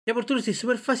Ya por Arturo, sí, es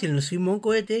súper fácil. Nos subimos a un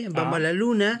cohete, vamos a la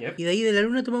luna Yep. y de ahí de la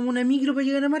luna tomamos una micro para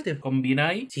llegar a Marte.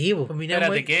 ¿Combináis? Sí, pues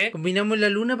Espérate, ¿qué? combinamos la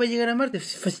luna para llegar a Marte.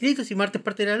 Facilito, si Marte es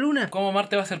parte de la luna. ¿Cómo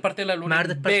Marte va a ser parte de la luna?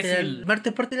 Marte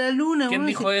es parte de la luna. ¿Quién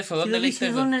dijo eso? ¿Dónde lo leíste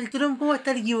dice eso? Donald Trump, ¿cómo va a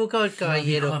estar equivocado el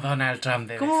caballero? Lo dijo Donald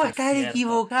Trump, ¿Cómo va a estar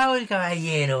equivocado el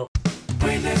caballero?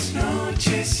 Buenas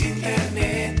noches,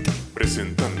 Internet.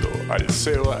 Presentando al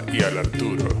Seba y al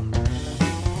Arturo.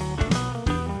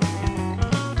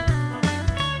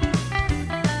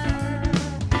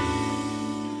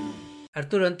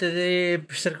 Arturo, antes de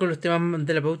empezar con los temas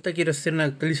de la pauta, quiero hacer una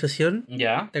actualización.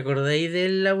 ¿Ya? ¿Te acordáis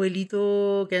del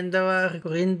abuelito que andaba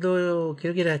recorriendo,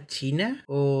 creo que era China?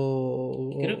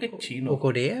 Creo que es chino. ¿O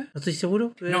Corea? No estoy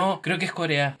seguro. No, creo que es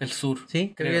Corea del Sur.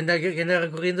 Sí, creo que andaba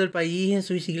recorriendo el país en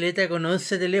su bicicleta con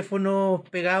 11 teléfonos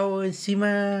pegados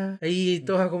encima, ahí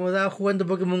todos acomodados jugando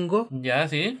Pokémon Go. ¿Ya,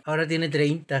 sí? Ahora tiene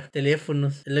 30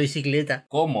 teléfonos en la bicicleta.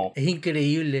 ¿Cómo? Es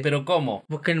increíble. ¿Pero cómo?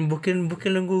 Búsquenlo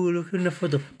en Google, busquen una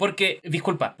foto.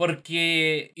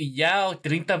 Porque ya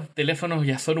 30 teléfonos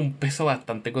ya son un peso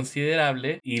bastante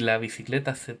considerable y la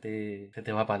bicicleta se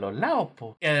te va para los lados,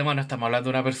 po. Y además no estamos hablando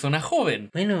de una persona joven.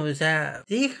 Bueno, o sea,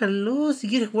 déjalo si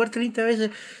quieres jugar 30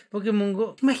 veces Pokémon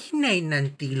Go. ¿Te imaginas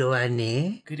Nanti lo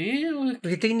bané? Creo.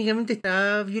 Porque técnicamente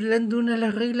está violando una de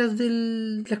las reglas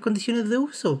de las condiciones de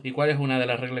uso. ¿Y cuál es una de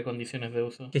las reglas y condiciones de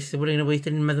uso? Que se supone que no podéis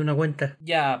tener más de una cuenta.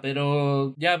 Ya,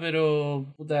 pero,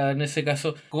 puta, en ese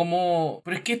caso, ¿cómo?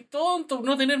 Pero es que es tonto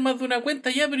no tener más de una cuenta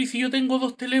ya, pero ¿y si yo tengo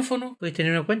 2 teléfonos? Podéis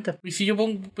tener una cuenta. ¿Y si yo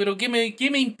pongo, pero qué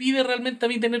me impide realmente a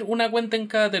mí tener una cuenta en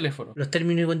cada teléfono? Los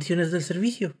términos y condiciones del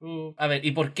servicio. A ver,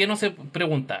 ¿y por qué no se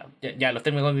pregunta? Ya, los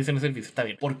términos y condiciones del servicio, está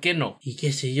bien. ¿Por qué no? Y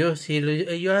qué sé yo, si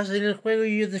ellos hacen el juego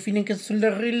y ellos definen que son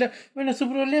las reglas, bueno, es su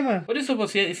problema. Por eso,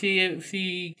 pues,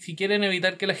 si quieren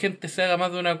evitar que la gente se haga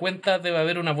más de una cuenta, debe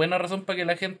haber una buena razón para que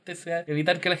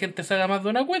evitar que la gente se haga más de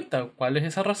una cuenta. ¿Cuál es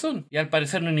esa razón? Y al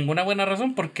parecer no hay ninguna buena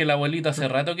razón porque el abuelito hace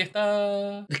rato que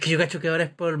está... Es que yo cacho que ahora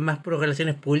es más por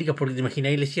relaciones públicas, porque te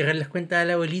imagináis, le cierran las cuentas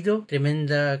al abuelito,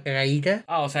 tremenda cagadita.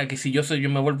 O sea que si yo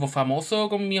me vuelvo famoso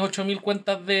con mis 8000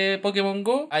 cuentas de Pokémon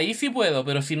Go, ahí sí puedo,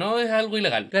 pero si no es algo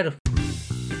ilegal. Claro.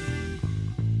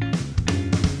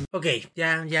 Ok,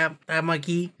 ya estamos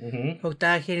aquí.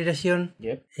 Octava generación.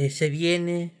 Yep. Se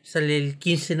viene, sale el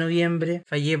 15 de noviembre.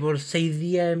 Fallé por 6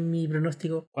 días en mi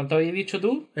pronóstico. ¿Cuánto habías dicho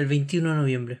tú? El 21 de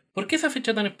noviembre. ¿Por qué esa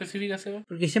fecha tan específica, Seba?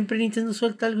 Porque siempre Nintendo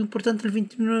suelta algo importante el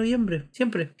 21 de noviembre.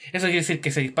 Siempre. Eso quiere decir que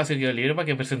ese espacio quedó libre para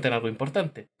que presenten algo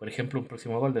importante. Por ejemplo, un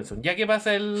próximo Golden Sun. Ya que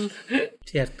pasa el...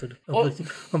 Sí, Arturo.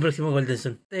 Un próximo Golden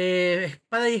Sun.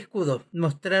 Espada y escudo.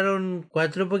 Mostraron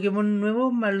 4 Pokémon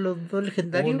nuevos más los 2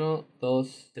 legendarios.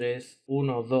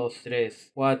 1, 2,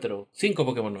 3, 4, 5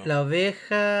 Pokémon nuevos. La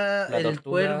oveja, el tortuga,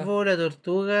 cuervo, la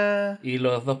tortuga. Y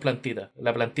los 2 plantitas.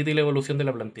 La plantita y la evolución de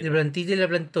la plantita. La plantita y la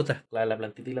plantota. La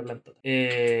plantita y la plantota.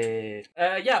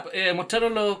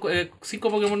 Mostraron los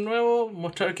 5 Pokémon nuevos.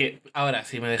 Mostraron que... Ahora,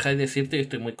 si me dejáis decirte, yo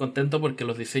estoy muy contento porque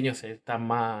los diseños están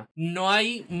más... No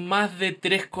hay más de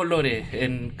 3 colores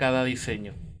en cada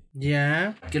diseño.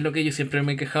 Ya. Que es lo que yo siempre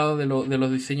me he quejado de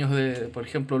los diseños de, por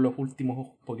ejemplo, los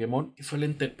últimos Pokémon, que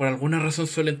suelen por alguna razón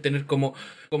suelen tener como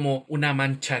una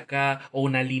mancha acá, o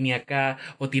una línea acá,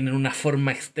 o tienen una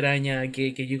forma extraña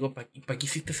que yo digo, ¿para qué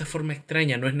hiciste esa forma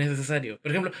extraña? No es necesario.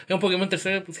 Por ejemplo, hay un Pokémon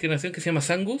tercera generación que se llama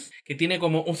Zangoose, que tiene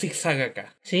como un zigzag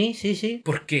acá. Sí.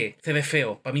 ¿Por qué? Se ve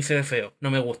feo. Para mí se ve feo. No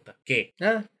me gusta. ¿Qué?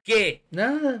 Nada. ¿Qué?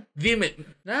 Nada. Dime.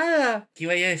 Nada. ¿Qué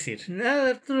iba a decir? Nada,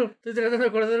 Arturo. Estoy tratando de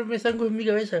acordarme de Zango en mi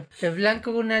cabeza. Es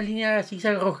blanco con una línea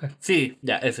zigzag roja. Sí,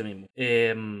 ya, ese mismo.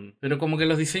 Pero como que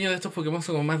los diseños de estos Pokémon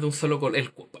son como más de un solo color.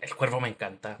 El cuervo me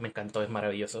encanta. Me encantó, es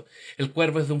maravilloso. El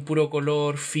cuervo es de un puro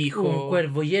color fijo. Un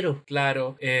cuervollero.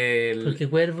 Claro. Porque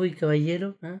cuervo y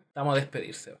caballero. Vamos a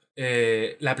despedirse.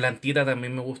 La plantita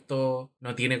también me gustó.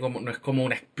 No es como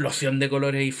una explosión de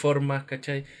colores y formas,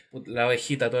 ¿cachai? La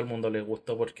ovejita a todo el mundo les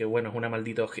gustó porque, bueno, es una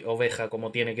maldita oveja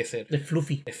como tiene que ser. Es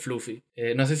fluffy. Es fluffy.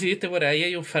 No sé si viste por ahí,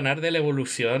 hay un fanart de la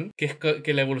evolución,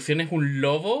 que la evolución es un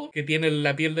lobo que tiene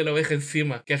la piel de la oveja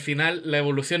encima. Que al final la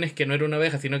evolución es que no era una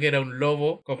oveja, sino que era un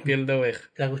lobo con piel de oveja.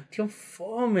 La cuestión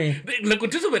fome. Lo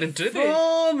encontré súper entretenido.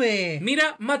 ¡Fome!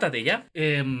 Mira, mátate ya.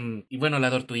 Y bueno,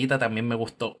 la tortuguita también me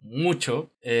gustó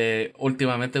mucho.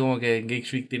 Últimamente como que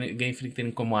Game Freak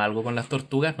tienen como algo con las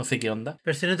tortugas, no sé qué onda.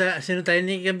 Pero se nota bien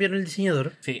que cambiaron el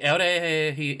diseñador. Sí, ahora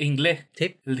es inglés.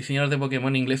 Sí. El diseñador de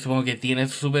Pokémon inglés supongo que tiene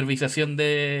supervisación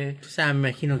de... O sea, me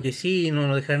imagino que sí, no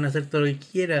lo dejarán hacer todo lo que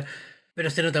quiera. Pero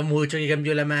se nota mucho que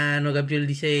cambió la mano, cambió el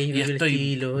diseño, cambió el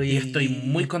estilo. Y estoy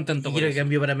muy contento y por creo eso. que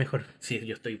cambió para mejor. Sí,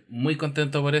 yo estoy muy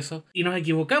contento por eso. Y nos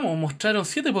equivocamos, mostraron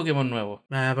 7 Pokémon nuevos.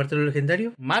 Aparte de los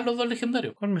legendarios, Más los 2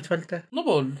 legendarios. ¿cuál me falta? No,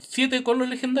 pues 7 con los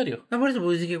legendarios. No, por eso,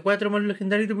 porque dije 4 más los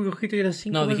legendarios y tú me cogiste que eran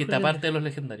 5. No, dijiste aparte de los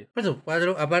legendarios. Por eso,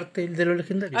 4 aparte de los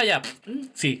legendarios. Ah, ya.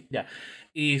 Sí, ya.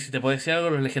 Y si te puedo decir algo,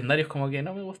 los legendarios como que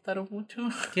no me gustaron mucho.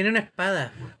 Tiene una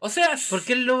espada. O sea, ¿Por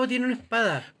qué el lobo tiene una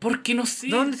espada? porque no sé.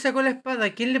 ¿Dónde sacó la espada?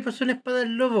 ¿Quién le pasó una espada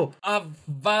al lobo?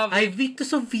 ¿Has visto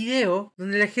esos videos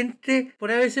donde la gente, por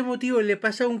ese motivo, le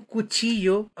pasa un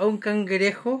cuchillo a un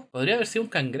cangrejo? Podría haber sido un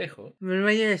cangrejo. Me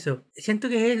vaya eso. Siento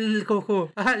que es el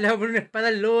como, le voy a poner una espada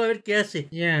al lobo a ver qué hace.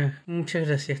 Ya, muchas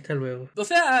gracias, hasta luego. O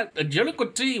sea, yo lo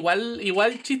encontré igual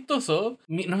chistoso.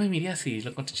 No me miré así, lo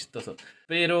encontré chistoso.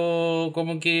 Pero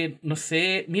como que, no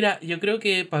sé, mira, yo creo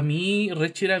que para mí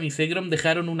Reshiram y Zekrom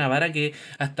dejaron una vara que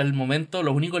hasta el momento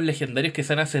los únicos legendarios que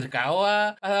se han acercado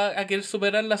a querer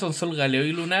superarla son Solgaleo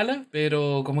y Lunala.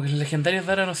 Pero como que los legendarios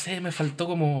de ahora, no sé, me faltó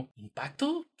como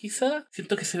impacto, quizá.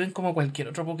 Siento que se ven como cualquier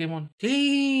otro Pokémon.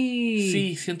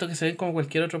 Sí, siento que se ven como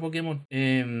cualquier otro Pokémon.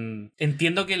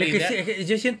 Entiendo que la idea... Es que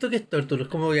yo siento que es Torturus,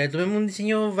 como ya tomemos un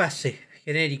diseño base.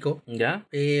 Genérico, ¿Ya?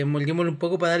 Moldeémoslo un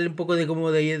poco para darle un poco de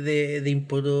como de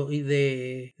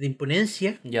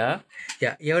imponencia. ¿Ya?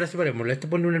 Ya, y ahora separémoslo. Este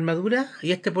pone una armadura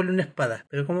y este pone una espada.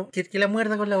 Pero como que la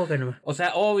muerda con la boca nomás. O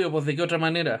sea, obvio, pues de qué otra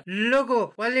manera.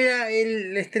 Loco, ¿cuál era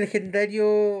este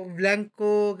legendario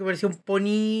blanco que parecía un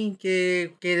pony?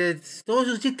 Que todos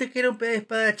sus chistes que era un pedazo de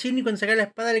espadachín y cuando sacaba la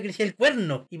espada le crecía el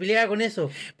cuerno y peleaba con eso.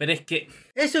 Pero es que...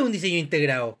 Eso es un diseño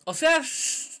integrado. O sea...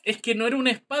 Es que no era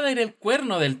una espada, era el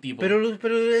cuerno del tipo.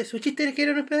 Pero su chiste era que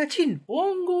era un espadachín.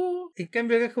 Pongo. En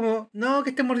cambio acá es como, no,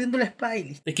 que esté mordiendo la espada y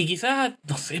listo. Es que quizás,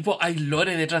 no sé, pues hay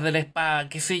lore detrás de la espada,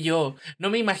 qué sé yo. No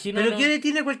me imagino. ¿Pero no... qué le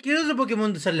tiene cualquier otro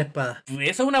Pokémon de usar la espada?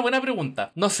 Esa es una buena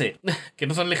pregunta. No sé. ¿Que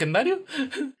no son legendarios?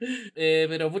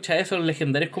 Pero pucha, esos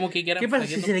legendarios como que quieran... ¿Qué pasa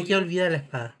si se le queda olvidada la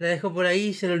espada? La dejó por ahí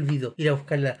y se le olvidó ir a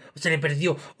buscarla. O se le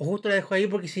perdió. O justo la dejó ahí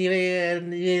porque se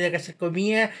iba a casa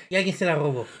comida y alguien se la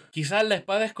robó. Quizás la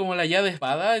espada es como la llave de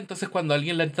espada, entonces cuando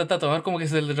alguien la intenta tomar como que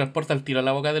se le transporta el tiro a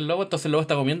la boca del lobo, entonces el lobo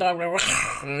está comiendo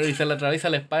y se le atraviesa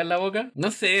la espada en la boca.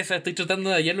 No sé, o sea, estoy tratando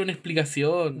de hallarle una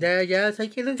explicación. Ya,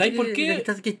 ¿sabes qué? ¿Sabes por qué?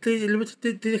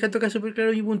 Estoy dejando acá súper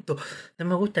claro mi punto. No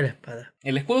me gusta la espada.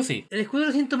 El escudo sí. El escudo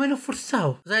lo siento menos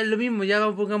forzado. O sea, es lo mismo, ya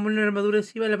pongamos una armadura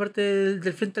encima en la parte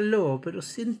del frente al lobo, pero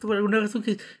siento por alguna razón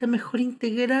que está mejor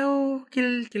integrado que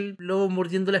el lobo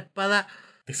mordiendo la espada.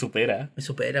 Te supera. Me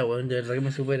supera, weón, de verdad que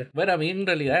me supera. Bueno, a mí en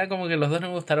realidad como que los dos no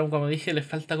me gustaron, como dije, les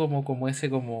falta como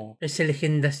ese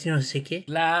legendación no sé qué.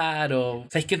 Claro.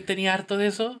 ¿Sabes quién tenía harto de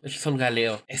eso? El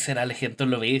Solgaleo. Ese era legendario,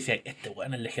 lo veía y decía, este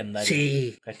weón es legendario.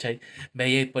 Sí. ¿Cachai?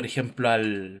 Veía, por ejemplo,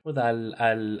 al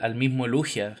mismo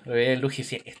Lugia. Lo veía el Lugia y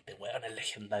decía, este weón es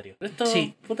legendario. Pero estos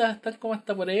putas están como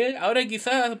hasta por ahí. Ahora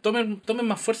quizás tomen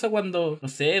más fuerza cuando, no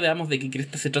sé, veamos de qué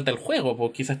cresta se trata el juego.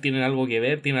 Porque quizás tienen algo que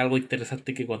ver, tienen algo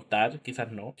interesante que contar, quizás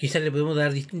no. Quizás le podemos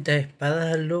dar distintas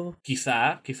espadas al lobo.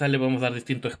 Quizás le podemos dar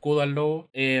distinto escudo al lobo.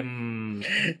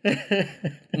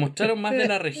 Mostraron más de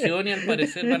la región y al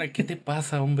parecer, ¿qué te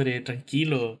pasa, hombre?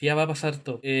 Tranquilo, ya va a pasar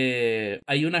todo.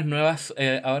 Hay unas nuevas,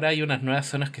 ahora hay unas nuevas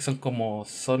zonas que son como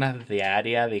zonas de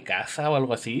área de casa o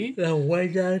algo así. Las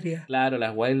wild area. Claro,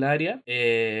 las wild area.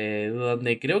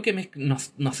 Donde creo que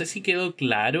no sé si quedó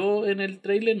claro en el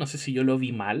trailer, no sé si yo lo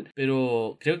vi mal,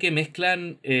 pero creo que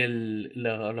mezclan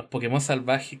los Pokémon salvajes,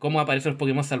 cómo aparecen los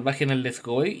Pokémon salvajes en el Let's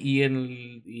Go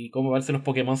y cómo aparecen los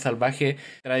Pokémon salvajes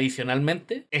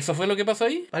tradicionalmente. ¿Eso fue lo que pasó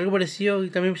ahí? Algo parecido, y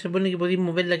también se supone que podéis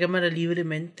mover la cámara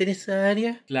libremente en esa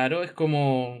área. Claro, es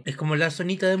como la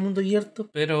zonita del mundo abierto.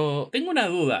 Pero tengo una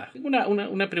duda, tengo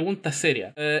una pregunta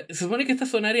seria. Se supone que estas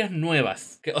son áreas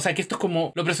nuevas, que esto es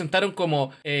como, lo presentaron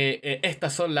como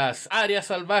estas son las áreas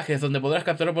salvajes donde podrás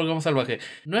capturar Pokémon salvajes.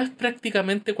 ¿No es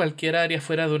prácticamente cualquier área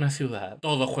fuera de una ciudad?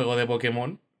 Todo juego de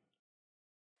Pokémon.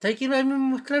 ¿Sabes qué a mí me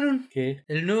mostraron? ¿Qué?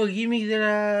 El nuevo gimmick de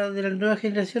la nueva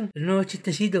generación. El nuevo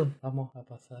chistecito. Vamos a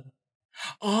pasar.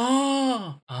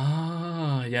 ¡Oh!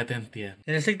 Ah, ya te entiendo.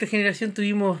 En la sexta generación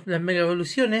tuvimos las mega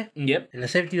evoluciones. Yep. En la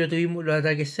séptima tuvimos los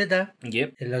ataques Z.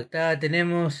 Yep. En la octava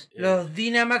tenemos los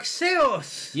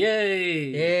Dynamaxeos.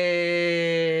 ¡Yay!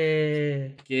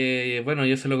 Que bueno,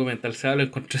 yo se lo comenté al Seba, lo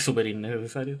encontré súper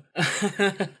innecesario.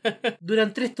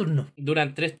 Duran 3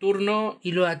 turnos.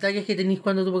 Y los ataques que tenéis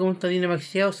cuando tu Pokémon está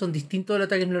Dynamaxeado son distintos a los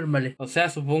ataques normales. O sea,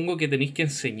 supongo que tenéis que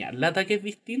enseñarle ataques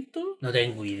distintos. No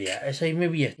tengo idea, eso ahí me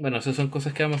pillé. Bueno, se son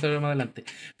cosas que vamos a ver más adelante.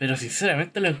 Pero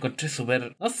sinceramente lo encontré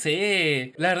súper... No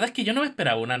sé. La verdad es que yo no me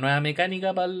esperaba una nueva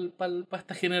mecánica para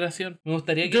esta generación. Me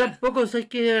gustaría que... Yo tampoco, sabes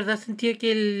que de verdad sentía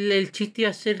que el chiste iba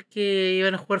a ser que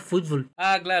iban a jugar fútbol.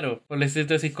 Ah, claro. Por decir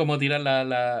como tirar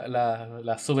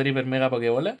la super hiper mega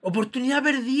pokebola. Oportunidad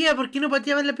perdida, ¿por qué no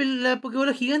pateaban la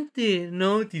pokebola gigante?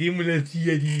 No, tiremos la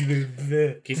silla de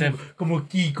verdad. Quizás... Como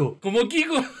Kiko. Como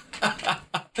Kiko.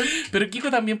 Pero Kiko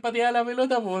también pateaba la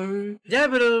pelota, pues. Ya,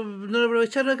 pero no lo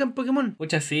aprovecharon acá en Pokémon.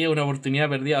 Pucha, sí, una oportunidad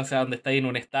perdida. O sea, donde estáis en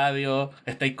un estadio,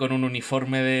 estáis con un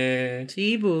uniforme de...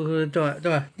 Sí, pues,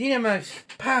 toma. Dynamax.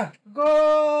 ¡Pa!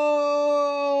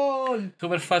 ¡Gol!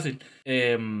 Súper fácil.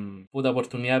 Puta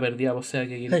oportunidad perdida, o sea,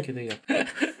 ¿qué quieres que te diga?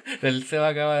 El Seba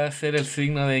acaba de hacer el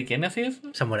signo de... ¿Quién hacía eso?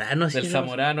 Zamorano, sí. Del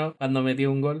Zamorano, cuando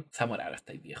metió un gol. Zamorano,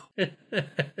 estáis viejo.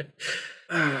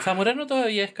 ¿Zamorano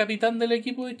todavía es capitán del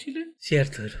equipo de Chile?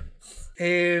 Cierto,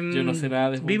 Yo no sé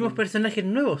nada de fútbol. Vimos personajes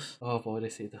nuevos. Oh,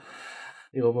 pobrecito.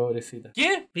 Digo, pobrecita.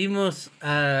 ¿Qué? Vimos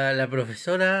a la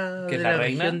profesora ¿Que de la la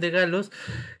reina? región de Galos,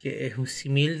 que es un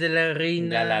símil de la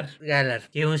reina Galar.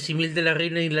 que es un símil de la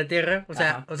reina de Inglaterra.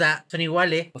 Ajá. O sea, son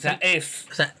iguales. O sea, es.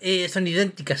 Son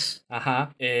idénticas.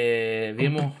 Ajá. Un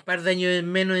Vimos... par de años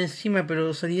menos encima,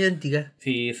 pero son idénticas.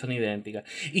 Sí, son idénticas.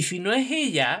 Y si no es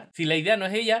ella, si la idea no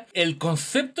es ella, el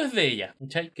concepto es de ella.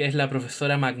 ¿Cachai? Que es la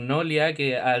profesora Magnolia,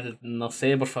 que no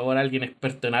sé, por favor, alguien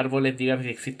experto en árboles, dígame si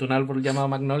existe un árbol llamado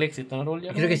Magnolia, ¿existe un árbol llamado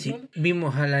Creo que sí. Magnolia?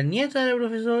 Vimos a la nieta de la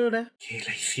profesora. Que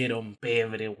la hicieron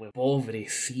pebre, güey.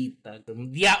 Pobrecita.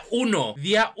 Día 1.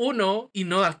 Día 1. Y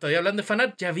no, estoy hablando de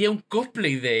fanart. Ya había un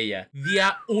cosplay de ella.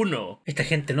 Día 1. Esta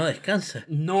gente no descansa.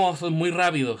 No, son muy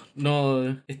rápidos.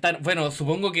 No están. Bueno,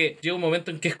 supongo que llega un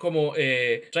momento en que es como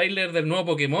tráiler del nuevo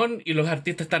Pokémon y los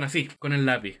artistas están así, con el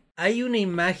lápiz. Hay una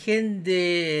imagen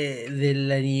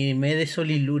del anime de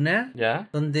Sol y Luna. ¿Ya?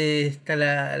 Donde está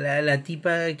la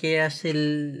tipa que hace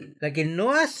la que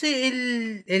no hace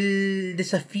el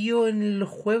desafío en los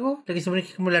juegos. La que se pone que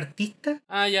es como la artista.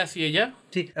 Ah, ya, sí, ella.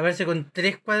 Sí, aparece con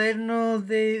 3 cuadernos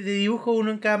de dibujo,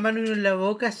 uno en cada mano y uno en la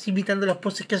boca, así imitando las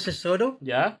poses que hace Zoro.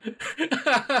 ¿Ya?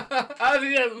 Ah,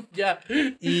 sí, ya.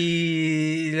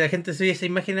 Y la gente sube esa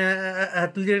imagen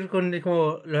a Twitter con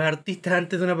como los artistas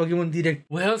antes de una Pokémon Direct.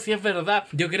 Bueno, sí es verdad.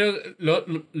 Yo creo que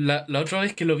la otra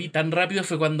vez que lo vi tan rápido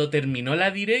fue cuando terminó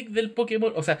la direct del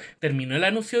Pokémon. O sea, terminó el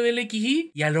anuncio del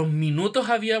XY y a los minutos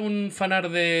había un fanart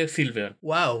de Sylveon.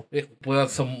 ¡Wow!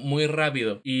 Pues son muy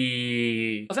rápidos.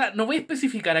 Y... O sea, no voy a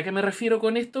especificar a qué me refiero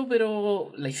con esto,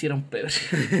 pero la hicieron peor.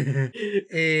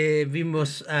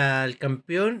 Vimos al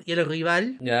campeón y al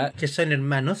rival, Ya. que son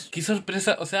hermanos. Qué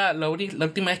sorpresa, o sea, la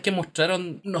última vez que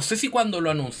mostraron, no sé si cuando lo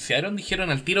anunciaron dijeron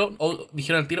al tiro,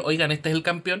 oigan, este es el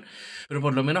campeón, pero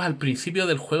por lo menos al principio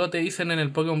del juego te dicen en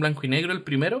el Pokémon Blanco y Negro, el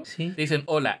primero, Sí. te dicen,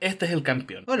 hola, este es el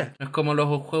campeón. Hola. No es como los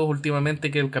juegos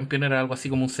últimamente que el campeón era algo así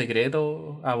como un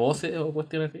secreto a voces o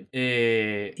cuestiones así.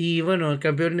 Y bueno, el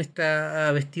campeón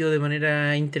está vestido de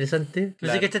manera interesante.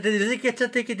 No sé Claro. qué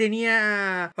cachaste que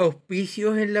tenía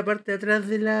auspicios en la parte de atrás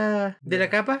de la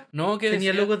capa. No, que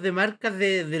Tenía decía- logos de marcas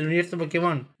del universo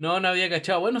Pokémon. No había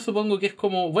cachado. Bueno, supongo que es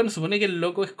como... Bueno, supone que el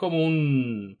loco es como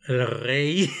un... El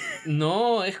rey.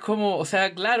 No, es como... O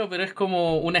sea, claro, pero es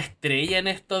como una estrella en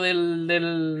esto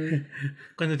del...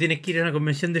 Cuando tienes que ir a una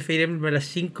convención de Fire Emblem a las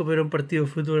 5, pero a un partido de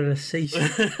fútbol a las 6.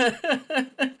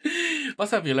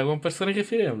 Pasa piola con personajes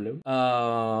Fire Emblem.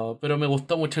 Pero me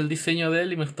gustó mucho el diseño de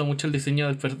él y me gustó mucho el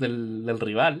diseño del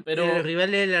rival. Pero El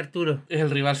rival es el Arturo. el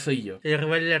rival soy yo. El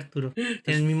rival es el Arturo.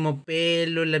 Tiene el mismo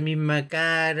pelo, la misma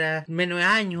cara. Menos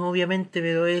años, obviamente,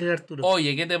 pero es el Arturo.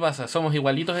 Oye, ¿qué te pasa? Somos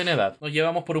igualitos en edad. Nos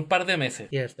llevamos por un par de meses.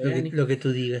 Cierto, lo que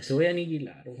tú digas. Te voy a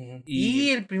aniquilar. weón. Y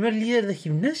el primer líder de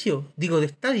gimnasio. Digo, de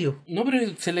estadio. No, pero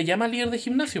se le llama líder de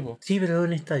gimnasio, po. Sí, pero de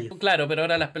un estadio. Claro, pero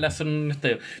ahora las pelas son en un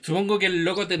estadio. Supongo que el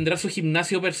loco tendrá su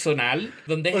gimnasio personal,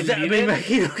 donde es O el sea, me líder.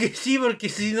 imagino que sí, porque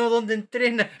si no, ¿dónde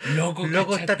entrena? Loco,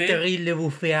 Loco está cáchate. terrible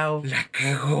bufeado. La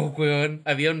cagó, weón.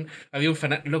 Había un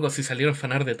fanar. Loco, si salieron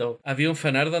fanar de todo. Había un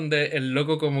fanar donde el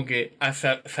loco como que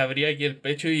se abría aquí el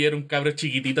pecho y era un cabro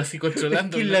chiquitito así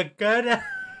controlando. Que la cara.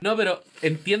 No, pero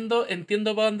entiendo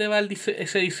para dónde va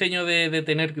ese diseño de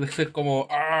tener de ser como.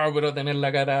 Pero tener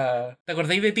la cara. ¿Te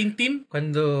acordáis de Tintín?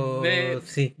 Cuando.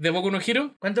 Sí. ¿De Boku no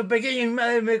Hero? Cuando pequeño mi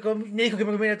madre me dijo que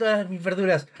me comiera todas mis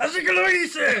verduras. ¡Así que lo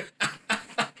hice!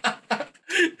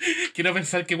 Quiero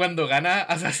pensar que cuando gana,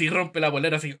 hace así, rompe la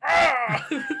polera así. ¡Ah!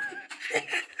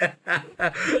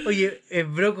 Oye,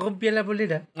 Brock rompía la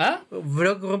polera. ¿Ah?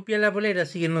 Brock rompía la polera,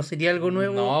 así que no sería algo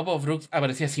nuevo. No, pues Brooks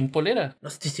aparecía sin polera. No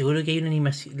estoy seguro que hay una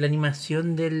animación. La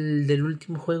animación del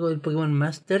último juego del Pokémon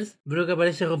Masters. Brock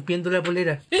aparece rompiendo la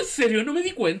polera. ¿En serio? No me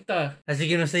di cuenta. Así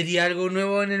que no sería algo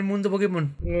nuevo en el mundo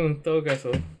Pokémon. No, en todo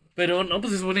caso. Pero no,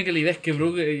 pues se supone que la idea es que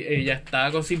Brooke ya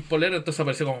estaba con sin polera, entonces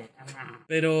apareció como...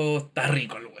 Pero está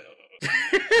rico el huevo.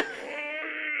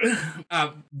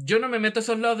 Yo no me meto a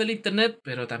esos lados del internet,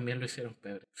 pero también lo hicieron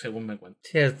peor, según me cuentan.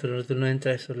 Cierto, tú no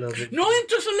entras a esos lados. No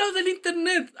entro a esos lados del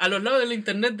internet. A los lados del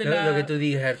internet de Lo que tú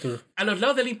digas, Arturo. A los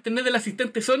lados del internet del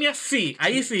asistente Sonia, sí.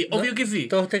 Ahí sí, obvio que sí.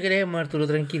 Todos te creemos, Arturo,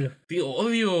 tranquilo. Tío,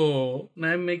 obvio.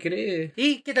 Nadie me cree.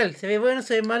 ¿Y qué tal? ¿Se ve bueno?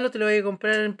 ¿Se ve malo? ¿Te lo voy a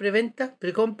comprar en preventa?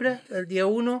 ¿Precompra? ¿Al día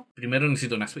 1? Primero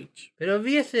necesito una Switch. Pero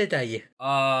vi ese detalle.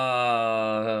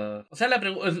 O sea,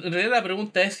 en realidad la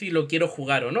pregunta es si lo quiero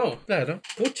jugar o no. Claro.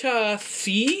 Pucha,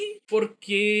 sí,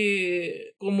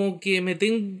 porque como que me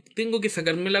tengo que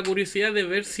sacarme la curiosidad de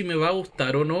ver si me va a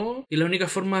gustar o no. Y la única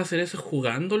forma de hacer eso es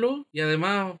jugándolo. Y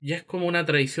además ya es como una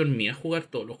tradición mía jugar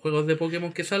todos los juegos de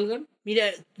Pokémon que salgan. Mira,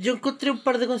 yo encontré un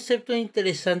par de conceptos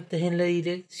interesantes en la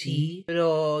Direct, sí,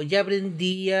 pero ya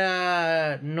aprendí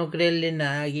a no creerle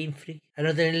nada a Game Freak, a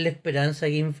no tenerle esperanza a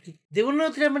Game Freak. De una u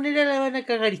otra manera la van a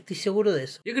cagar y estoy seguro de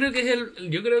eso. Yo creo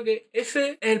que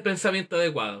ese es el pensamiento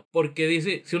adecuado. Porque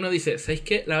dice, si uno dice, ¿sabes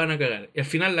qué? La van a cagar. Y al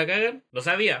final la cagan, lo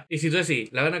sabía. Y si tú decís,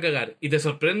 la van a cagar y te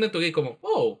sorprende, tú que como,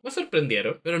 oh, me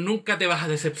sorprendieron. Pero nunca te vas a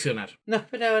decepcionar. No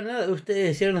esperaba nada, ustedes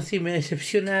decían así, me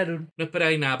decepcionaron. ¿No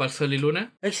esperabais nada para el Sol y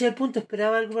Luna? Ese es el punto,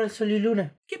 esperaba algo para el Sol y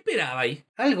Luna. ¿Qué esperabais?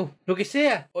 Algo, lo que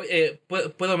sea. Oye,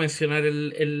 ¿puedo mencionar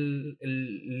el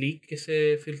leak que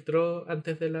se filtró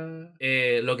antes de la...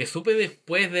 lo que supe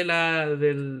después de la...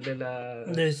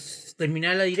 De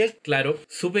terminar la Direct. Claro,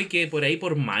 supe que por ahí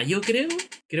por mayo,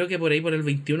 creo que por ahí por el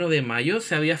 21 de mayo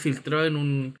se había filtrado en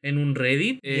un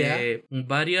Reddit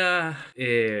varias...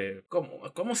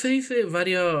 ¿cómo se dice?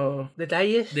 Varios...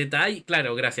 Detalles.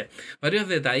 Claro, gracias. Varios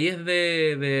detalles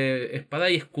de Espada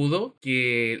y Escudo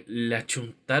que le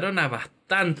achuntaron a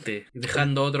bastante,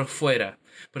 dejando otros fuera.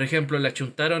 Por ejemplo, le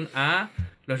achuntaron a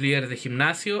los líderes de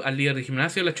gimnasio, al líder de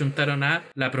gimnasio, le achuntaron a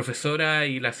la profesora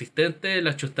y la asistente, le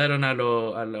achuntaron a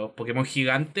los Pokémon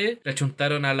gigantes, le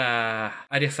achuntaron a las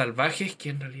áreas salvajes, que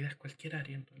en realidad es cualquier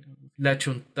área. Le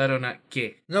achuntaron a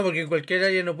 ¿qué? No, porque en cualquier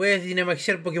área no puedes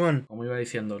dinamaxear Pokémon. Como iba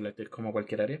diciendo, es como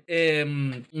cualquier área.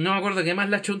 No me acuerdo qué más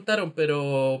le achuntaron,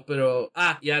 pero...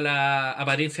 y a la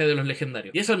apariencia de los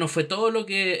legendarios. Y eso no fue todo lo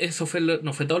que...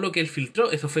 no fue todo lo que él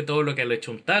filtró, eso fue todo lo que le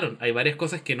achuntaron. Hay varias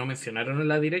cosas que no mencionaron en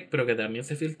la Direct, pero que también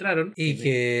se filtraron. Y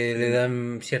que le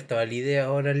dan cierta validez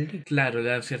ahora al leak. Claro, le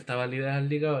dan cierta validez al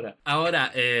leak ahora.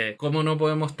 Ahora, ¿cómo no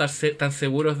podemos estar tan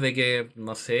seguros de que,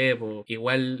 no sé,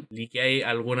 igual hay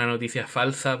alguna noticia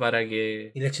falsa para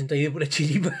que... Y la 82 de pura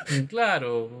chiripa.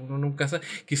 Claro, uno nunca sabe.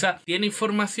 Quizá tiene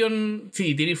información,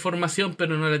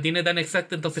 pero no la tiene tan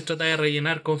exacta, entonces trata de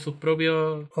rellenar con sus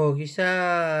propios... O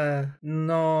quizá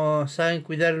no saben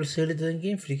cuidar los secretos de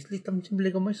Game Freak. Es tan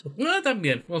simple como eso. No,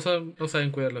 también. No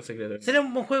saben cuidar los secretos. ¿Será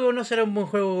un buen juego o no será un buen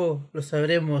juego? Lo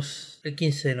sabremos el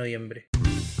 15 de noviembre.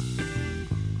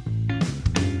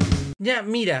 Ya,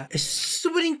 mira, es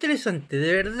súper interesante,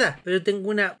 de verdad. Pero tengo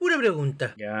una pura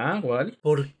pregunta. Ya, ¿cuál?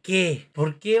 ¿Por qué?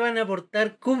 ¿Por qué van a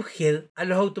aportar Cuphead a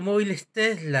los automóviles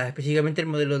Tesla? Específicamente el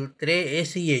modelo 3,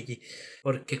 S y X.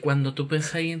 Porque cuando tú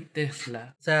pensáis en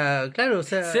Tesla... O sea, claro, o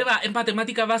sea... Seba, es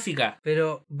matemática básica.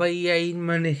 Pero vais a ir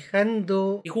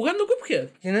manejando... ¿Y jugando Cuphead?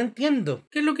 Que no entiendo.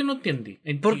 ¿Qué es lo que no entendí?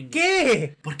 ¿Por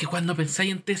qué? Porque cuando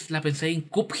pensáis en Tesla, pensáis en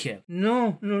Cuphead.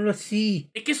 No lo así.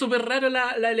 Es que es súper raro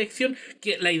la elección.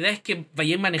 Que la idea es que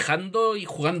vayáis manejando y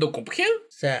jugando Cuphead. O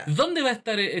sea... ¿Dónde va a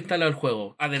estar instalado el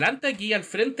juego? ¿Adelante, aquí, al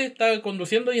frente, está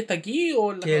conduciendo y está aquí?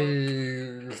 ¿O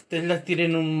que los Teslas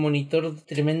tienen un monitor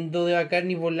tremendo de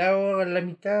bacán y volado a la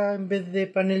mitad en vez de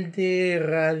panel de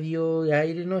radio y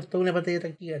aire? No, es toda una pantalla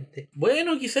tan gigante.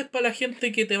 Bueno, quizás para la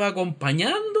gente que te va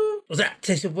acompañando. O sea,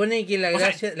 se supone que la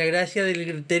gracia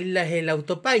del Tesla es el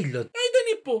autopilot. Ahí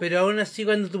tenés, po. Pero aún así,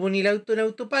 cuando tú pones el auto en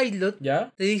autopilot,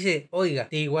 ¿ya? Te dice, oiga,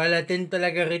 te igual atento a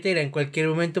la carretera, en cualquier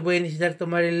momento puedes necesitar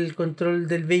tomar el control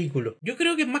del vehículo. Yo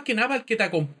creo que es más que nada el que te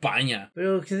acompaña.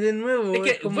 Pero que de nuevo... Es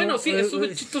que, como, bueno, sí, es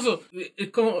súper chistoso. Es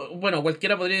como, bueno,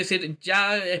 cualquiera podría decir,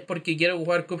 ya es porque quiero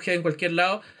jugar Cuphead en cualquier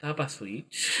lado. Ah, para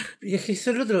Switch. Y es que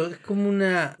eso es lo otro, es como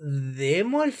una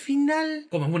demo al final.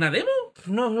 ¿Cómo es una demo?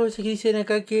 No, lo que dicen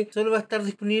acá que solo va a estar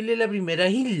disponible en la primera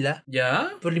isla.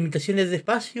 ¿Ya? Por limitaciones de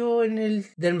espacio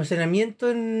de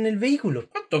almacenamiento en el vehículo.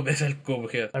 ¿Cuánto pesa el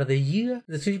Cuphead? ¿Par de gigas?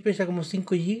 ¿El Switch pesa como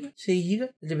 5 gigas? ¿6 gigas?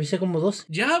 ¿El de PC como 12?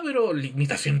 Ya, pero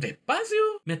limitación de espacio.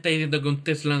 ¿Me está diciendo que un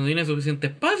Tesla no tiene suficiente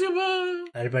espacio para...?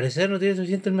 Al parecer no tiene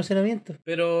suficiente almacenamiento.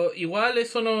 Pero igual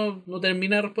eso no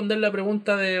termina de responder la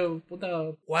pregunta de puta.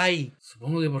 Guay.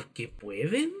 Supongo que porque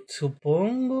pueden.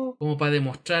 Supongo. Como para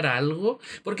demostrar algo.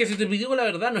 Porque si te digo la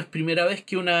verdad, no es primera vez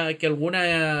que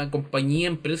alguna compañía,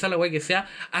 empresa, la wea que sea,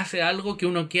 hace algo que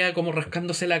uno queda como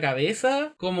rascándose la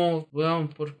cabeza. Como, weón,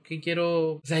 ¿por qué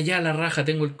quiero? O sea, ya la raja,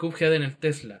 tengo el Cuphead en el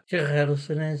Tesla. Qué raro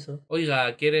suena eso.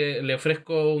 Oiga, le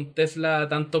ofrezco un Tesla a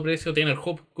tanto precio, tiene el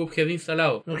Cuphead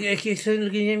instalado. Porque es que eso es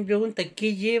lo que me pregunta,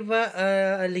 ¿qué lleva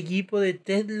al equipo de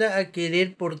Tesla a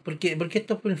querer porque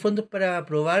esto en el fondo es para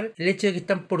probar el hecho de que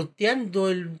están porteando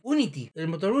el Unity, el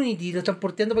motor Unity, lo están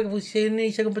porteando para que funcione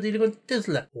y sea compatible con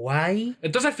Tesla. ¿Why?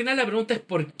 Entonces al final la pregunta es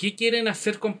 ¿por qué quieren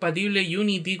hacer compatible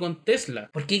Unity con Tesla?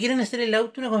 ¿Por qué quieren hacer el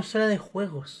auto una consola de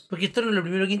juegos? Porque esto no es lo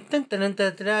primero que intentan, antes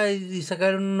atrás y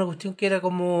sacaron una cuestión que era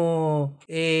como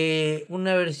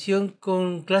una versión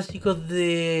con clásicos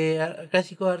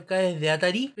arcades de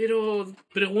Atari. Pero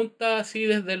pregunta así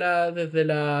desde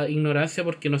la ignorancia,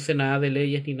 porque no sé nada de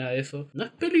leyes ni nada de eso. ¿No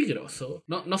es peligroso?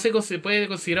 No sé cómo se puede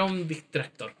considerar un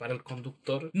distractor para el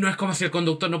conductor. No es como si el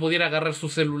conductor no pudiera agarrar su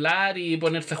celular y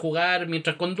ponerse a jugar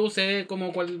mientras conduce,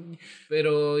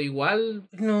 pero igual.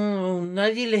 No,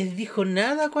 nadie les dijo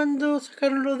nada cuando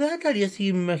sacaron lo de Atari,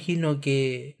 así me imagino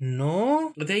que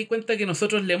no. ¿Te das cuenta que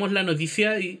nosotros leemos la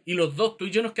noticia y los dos, tú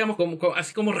y yo, nos quedamos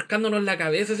así como rascándonos la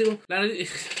cabeza, así como...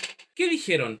 ¿Qué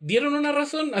dijeron? ¿Dieron una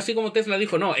razón? Así como Tesla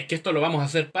dijo, no, es que esto lo vamos a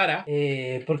hacer para...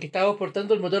 Porque estábamos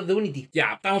portando el motor de Unity.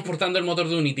 Ya, estamos portando el motor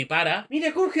de Unity para...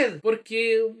 ¡Mira, Cuphead! ¿Por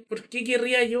qué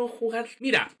querría yo jugar?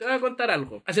 Mira, te voy a contar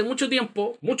algo. Hace mucho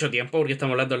tiempo, porque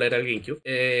estamos hablando de la era del GameCube,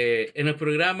 en el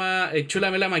programa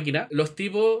Chúlame la máquina, los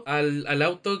tipos al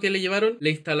auto que le llevaron, le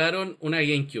instalaron una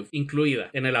GameCube incluida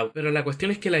en el auto. Pero la cuestión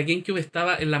es que la GameCube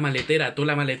estaba en la maletera. Tú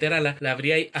la maletera la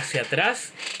abrías hacia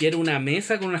atrás y era una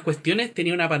mesa con unas cuestiones,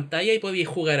 tenía una pantalla y podías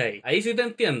jugar ahí. Ahí sí te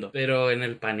entiendo. Pero en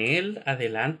el panel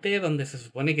adelante, donde se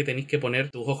supone que tenéis que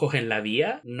poner tus ojos en la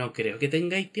vía, no creo que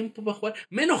tengáis tiempo para jugar.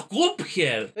 ¡Menos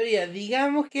Cuphead! Pero ya,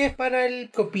 digamos que es para el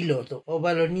copiloto o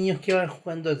para los niños que van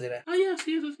jugando atrás. Ah, ya,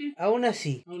 sí, eso sí. Aún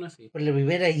así, Aún así. por la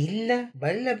primera isla,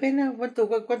 ¿vale la pena?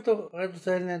 ¿Cuánto rato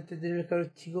salen antes de los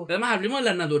cabros chicos? Además, hablemos de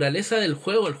la naturaleza del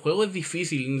juego. El juego es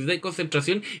difícil, necesita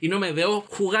concentración y no me veo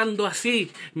jugando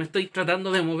así. Me estoy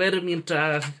tratando de mover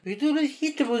mientras... Pero tú lo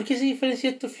dijiste, ¿por qué se diferencia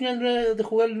esto al final de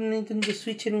jugar en una Nintendo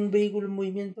Switch en un vehículo en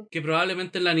movimiento? Que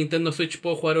probablemente en la Nintendo Switch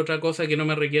puedo jugar otra cosa que no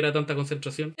me requiera tanta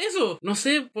concentración. Eso, no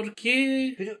sé por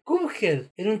qué... Pero Cuphead,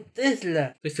 era un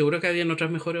Tesla. Estoy seguro que habían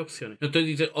otras mejores opciones. No estoy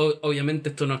diciendo,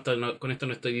 obviamente con esto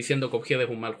no estoy diciendo que Cuphead es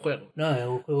un mal juego. No, es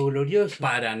un juego glorioso.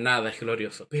 Para nada es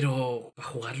glorioso. Pero, ¿para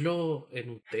jugarlo en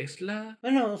un Tesla?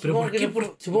 Bueno, ¿Pero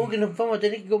supongo que nos vamos a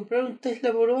tener que comprar un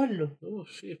Tesla para probarlo.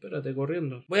 Sí, espérate,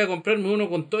 corriendo. Voy a comprarme uno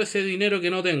con todo ese dinero que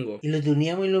no tengo. Y lo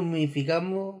tuneamos y lo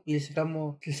modificamos y le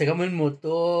sacamos el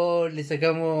motor, le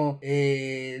sacamos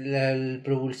el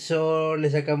propulsor, le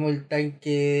sacamos el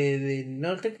tanque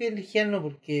no, el tanque de energía no,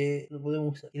 porque lo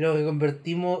podemos usar. Y lo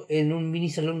convertimos en un mini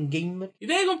salón gamer. ¡Y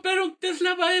tengo que comprar un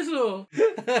Tesla para eso!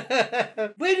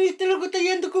 Bueno, y este loco está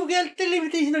yendo como que al tele y me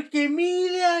está diciendo que mi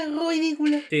idea es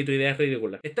ridícula. Sí, tu idea es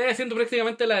ridícula. Estás haciendo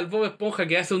prácticamente la del Bob Esponja,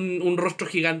 que hace un rostro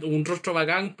gigante, un rostro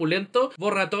bacán, pulento,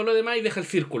 borra todo lo demás y deja el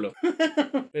círculo.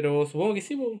 Pero supongo que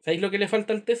sí, po. ¿Sabéis lo que le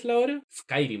falta al Tesla ahora?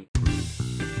 Skyrim.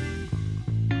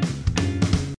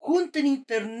 Junta en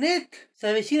internet, se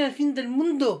avecina el fin del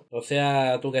mundo. O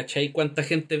sea, ¿tú cachai cuánta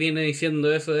gente viene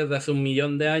diciendo eso desde hace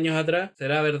 1.000.000 de años atrás?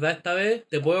 ¿Será verdad esta vez?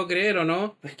 ¿Te puedo creer o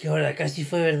no? Pues que ahora casi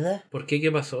fue verdad. ¿Por qué?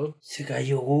 ¿Qué pasó? Se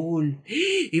cayó Google.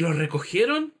 ¿Y lo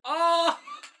recogieron? ¡Oh!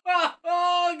 ¡Oh!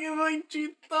 ¡Oh! ¡Qué muy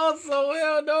chistoso,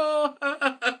 weón! ¡No!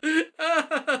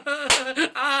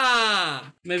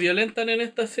 ¡Ah! Me violentan en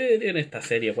esta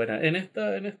serie, bueno, en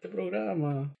este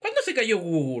programa. ¿Cuándo se cayó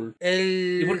Google?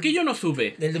 ¿Y por qué yo no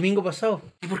supe? El domingo pasado.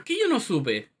 ¿Y por qué yo no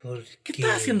supe? ¿Qué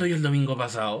estaba haciendo yo el domingo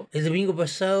pasado? El domingo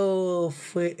pasado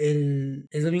fue el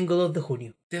domingo 2 de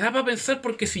junio. Te da para pensar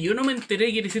porque si yo no me enteré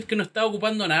quiere decir que no estaba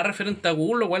ocupando nada referente a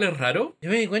Google, lo cual es raro. Yo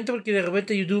me di cuenta porque de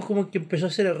repente YouTube como que empezó a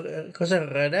hacer cosas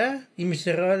raras y me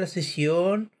cerraba la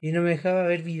sesión y no me dejaba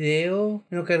ver videos,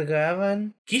 no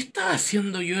cargaban. ¿Qué estaba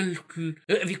haciendo yo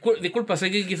disculpa,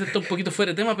 sé que quizás está un poquito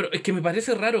fuera de tema, pero es que me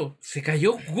parece raro. Se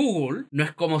cayó Google, no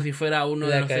es como si fuera uno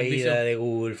de los servicios. La caída de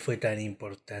Google fue tan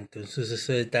importante, un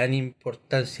suceso de tan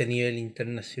importancia a nivel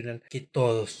internacional que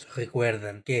todos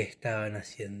recuerdan qué estaban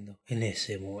haciendo en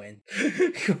ese momento.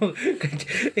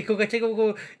 Es como, ¿cachai?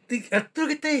 Como, ¿Arturo,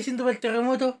 qué estás diciendo para el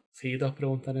terremoto? Sí, todos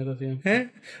preguntan eso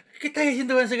siempre. ¿Qué estás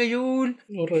diciendo para se cayó Google?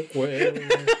 No recuerdo.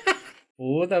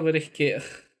 Puta, pero es que...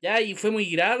 Ya, y fue muy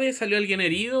grave, salió alguien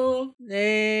herido.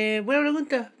 Buena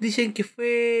pregunta. Dicen que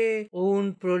fue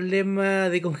un problema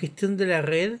de congestión de la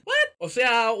red. O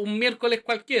sea, un miércoles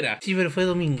cualquiera. Sí, pero fue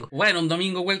domingo. Bueno, un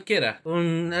domingo cualquiera.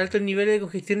 Un alto nivel de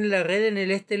congestión en la red en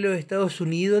el este de los Estados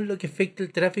Unidos, lo que afecta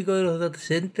el tráfico de los data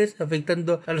centers,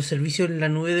 afectando a los servicios en la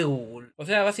nube de Google. O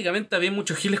sea, básicamente había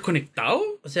muchos giles conectados.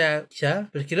 O sea, ya,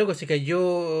 pero es que loco, se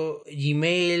cayó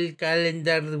Gmail,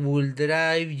 Calendar, Google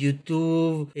Drive,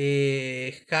 YouTube,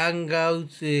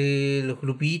 Hangouts, los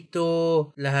grupitos,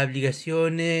 las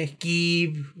aplicaciones,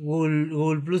 Keep,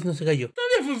 Google Plus no se cayó.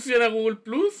 ¿Todavía funciona Google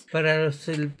Plus? Para los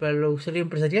usuarios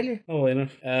empresariales. Oh, bueno.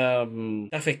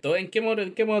 ¿Te afectó? ¿En qué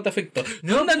modo te afectó?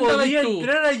 No ¿Dónde andabas podía tú?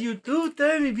 entrar a YouTube,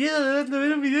 estaba en mi pieza tratando de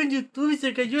ver un video en YouTube y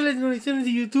se cayó las conexiones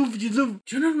de YouTube.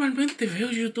 Yo normalmente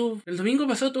veo YouTube. El domingo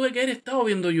pasado tuve que haber estado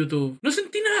viendo YouTube. No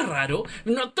sentí nada raro.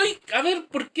 No estoy... A ver,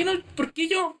 ¿por qué no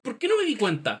me di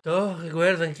cuenta? Todos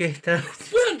recuerdan que está...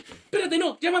 Weón, espérate,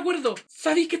 no, ya me acuerdo.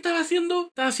 ¿Sabéis qué estaba haciendo?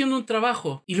 Estaba haciendo un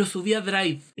trabajo y lo subí a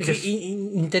Drive.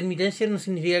 Intermitencia no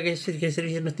significa que el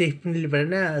servicio no esté disponible para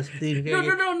nada. Significa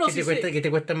No, que, que te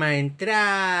cuesta más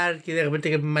entrar, que de repente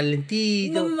que es más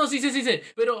lentito. No, sí.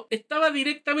 Pero estaba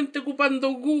directamente ocupando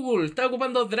Google. Estaba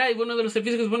ocupando Drive, uno de los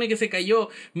servicios que se supone que se cayó.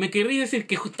 Me querría decir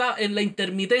que estaba en la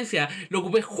intermitencia. Lo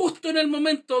ocupé justo en el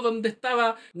momento donde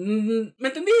estaba... ¿Me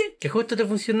entendí? Que justo te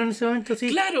funcionó en ese momento, sí.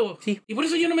 Claro. Sí. Y por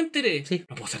eso yo no me enteré. Sí.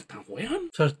 No puedo ser tan weón.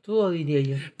 Sortudo, diría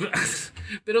yo.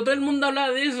 Pero todo el mundo habla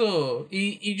de eso.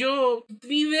 Y yo,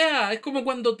 ni idea. Es como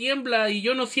cuando tiembla y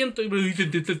yo no siento. Y me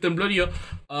dicen, el temblor. Y yo,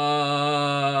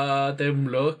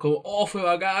 tembló. Es como, fue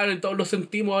bacán. Todos lo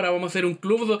sentimos. Ahora vamos a hacer un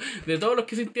club de todos los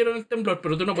que sintieron el temblor.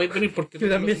 Pero tú no puedes venir porque Yo tú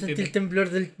no también lo sentí sentiste. el temblor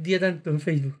del día tanto en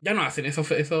Facebook. Ya no hacen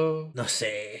eso. No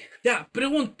sé. Ya,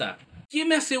 pregunta. ¿Qué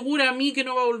me asegura a mí que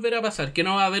no va a volver a pasar? Que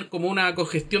no va a haber como una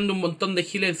congestión de un montón de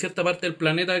giles en cierta parte del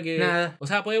planeta que... Nada. O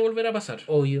sea, puede volver a pasar.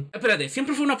 Obvio. Espérate,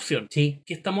 siempre fue una opción. Sí.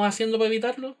 ¿Qué estamos haciendo para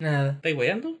evitarlo? Nada. ¿Estáis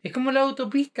guayando? Es como la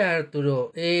autopista,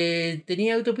 Arturo.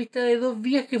 Tenía autopista de 2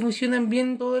 vías que funcionan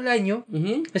bien todo el año,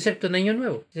 excepto en Año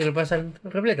Nuevo. Se lo pasan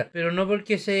repletas. Pero no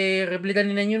porque se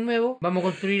repletan en Año Nuevo, vamos a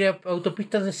construir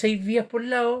autopistas de 6 vías por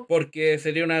lado. Porque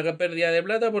sería una pérdida de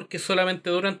plata porque solamente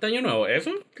durante Año Nuevo,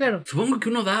 ¿eso? Claro. Supongo que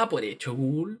uno da por hecho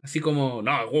Google. Así como,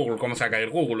 no, Google, ¿cómo se va a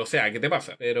caer Google? O sea, ¿qué te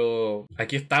pasa? Pero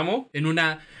aquí estamos en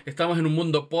un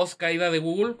mundo post caída de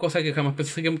Google, cosa que jamás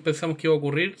pensamos que iba a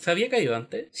ocurrir. ¿Se había caído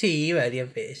antes? Sí,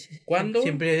 varias veces. ¿Cuándo?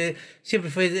 Siempre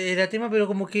era tema, pero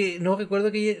como que no recuerdo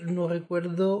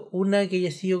una que haya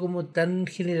sido como tan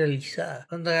generalizada.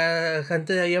 Cuando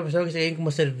antes había pasado que se caían como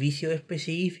servicios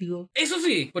específicos. Eso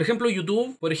sí, por ejemplo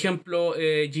YouTube, por ejemplo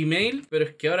Gmail, pero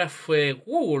es que ahora fue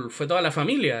Google, fue toda la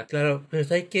familia. Claro, pero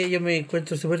 ¿sabes qué? Yo me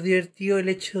encuentro súper divertido el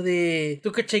hecho de...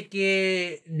 ¿Tú cachai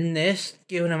que Nest,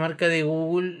 que es una marca de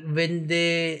Google,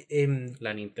 vende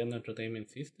La Nintendo Entertainment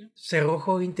System.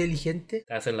 cerrojos inteligentes?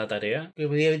 ¿Te hacen la tarea? Que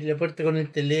podía abrir la puerta con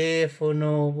el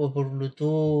teléfono o por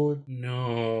Bluetooth.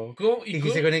 No. ¿Cómo? Y que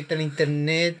se conectan a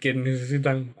internet. ¿Que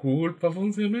necesitan Google para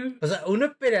funcionar? O sea, uno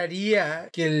esperaría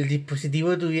que el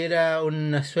dispositivo tuviera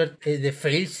una suerte de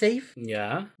failsafe.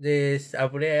 Ya. De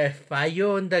a prueba de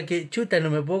fallo, onda que chuta,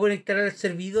 no me puedo conectar al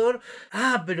servidor.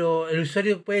 Pero el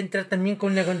usuario puede entrar también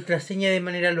con una contraseña de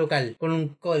manera local, con un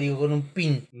código, con un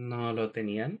PIN. ¿No lo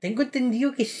tenían? Tengo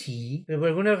entendido que sí, pero por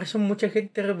alguna razón mucha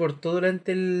gente reportó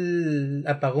durante el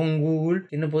apagón Google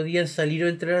que no podían salir o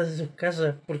entrar a sus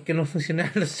casas porque no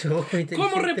funcionaban los cerrojos inteligentes.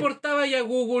 ¿Cómo reportaba ya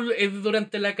Google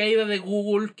durante la caída de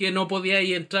Google que no podía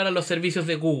entrar a los servicios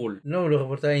de Google? No, lo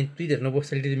reportaba en Twitter, no puedo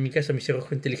salir de mi casa, mi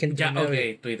cerrojo inteligente. Ya, no me ok,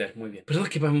 abre. Twitter, muy bien. Pero es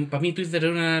que para mí Twitter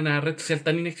era una red social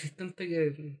tan inexistente que...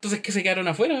 Entonces, ¿qué se quedaron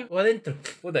afuera? O adentro.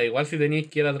 Puta, igual si teníais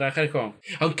que ir a trabajar como...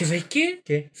 Aunque, ¿sabéis qué?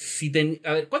 ¿Qué?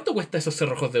 A ver, ¿cuánto cuesta esos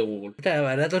cerrojos de Google? Puta,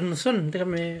 baratos no son,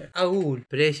 déjame a Google.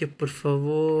 Precios, por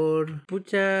favor.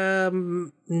 Pucha,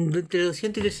 entre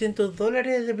 200 y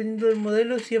 $300, dependiendo del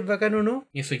modelo, si es bacano o no.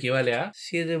 ¿Y eso equivale a?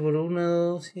 7 por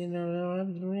 1,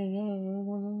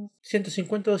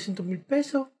 150, 200 mil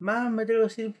pesos. Más me atrevo a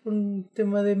decir por un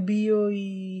tema de envío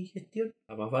y gestión.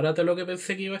 Está más barato de lo que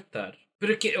pensé que iba a estar.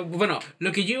 Pero es que, bueno,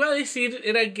 lo que yo iba a decir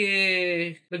era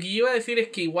que... Lo que yo iba a decir es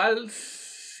que igual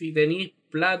si tenéis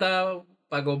plata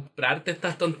para comprarte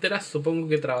estas tonteras, supongo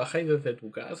que trabajáis desde tu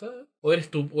casa. o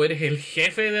eres el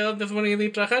jefe de donde se supone que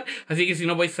tienes que trabajar, así que si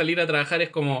no podéis salir a trabajar es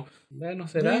como, bueno,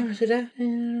 ¿será? Bueno, ¿será?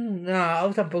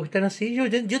 No, tampoco están así.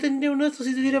 Yo tendría uno de estos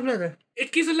si tuviera plata. Es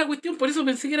que esa es la cuestión, por eso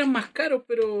pensé que eran más caros,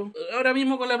 pero ahora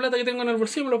mismo con la plata que tengo en el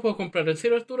bolsillo me los puedo comprar. En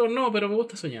serio, Arturo, no, pero me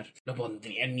gusta soñar. Lo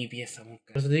pondría en mi pieza, nunca.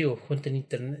 Por eso te digo, cuenta en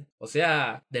internet. O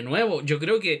sea, de nuevo, yo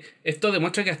creo que esto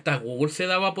demuestra que hasta Google se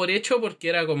daba por hecho porque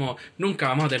era como, nunca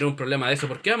vamos a tener un problema de eso,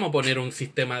 ¿por qué vamos a poner un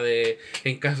sistema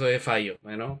en caso de fallo?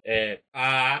 Bueno,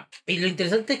 Y lo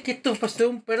interesante es que esto pasó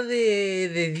un par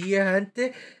de días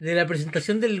antes de la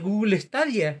presentación del Google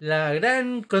Stadia, la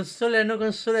gran consola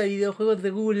de videojuegos de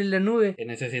Google en la nube. ¿Qué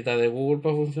necesita de Google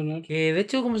para funcionar? Que de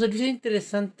hecho como servicio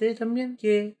interesante también,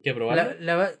 que ¿Qué probarlo?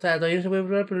 o sea, todavía no se puede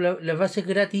probar, pero la base es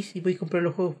gratis y podéis comprar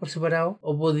los juegos por separado,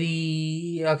 o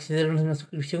podéis acceder a una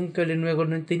suscripción que vale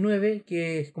 9,99,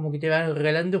 que es como que te van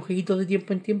regalando jueguitos de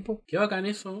tiempo en tiempo. Qué bacán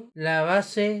eso. La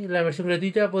base, la versión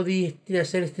gratuita, podéis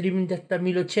hacer streaming de hasta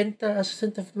 1080 a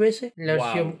 60 FPS. La Wow.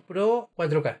 versión Pro,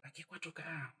 4K. ¿Para qué 4K?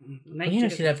 Oye,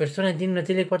 si la persona tiene una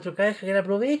tele 4K, deja que la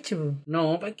aproveche. Po.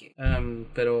 No, ¿para qué?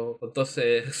 Pero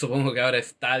entonces supongo que ahora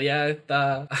Stadia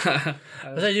está...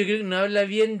 O sea, yo creo que no habla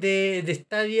bien de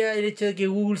Stadia el hecho de que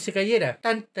Google se cayera.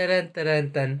 Tan, taran,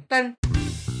 taran, tan, tan.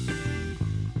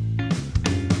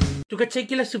 ¿Tú cachai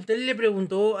que la Subtel le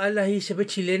preguntó a las ISP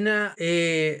chilenas,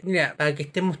 mira, para que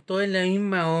estemos todos en la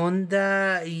misma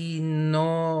onda y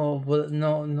no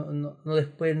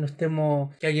después no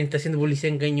estemos, que alguien está haciendo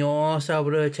publicidad engañosa o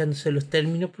aprovechándose de los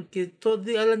términos, porque todos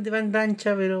hablan de banda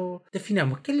ancha, pero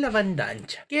definamos, ¿qué es la banda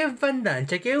ancha? ¿Qué es banda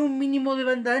ancha? ¿Qué es un mínimo de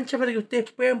banda ancha para que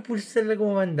ustedes puedan pulsarla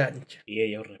como banda ancha? Y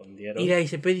ellos respondieron... Y la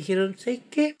ISP dijeron, ¿sabes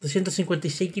qué?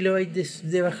 256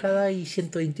 kilobytes de bajada y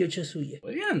 128 de subida.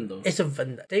 Odiando. Eso es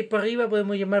banda. De ahí para arriba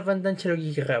podemos llamar banda ancha lo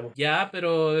que queramos. Ya,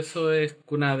 pero eso es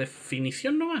una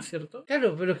definición nomás, ¿cierto?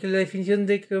 Claro, pero es que la definición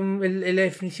la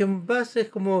definición base es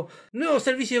como nuevo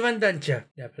servicio de banda ancha.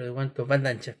 Ya, pero ¿de cuánto?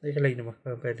 Banda ancha. Déjala ahí nomás.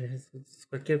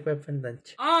 Cualquier cosa es banda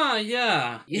ancha. Ah,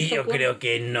 ya. Y yo creo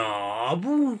que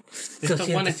no.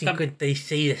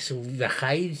 256 de su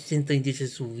bajada y 128 de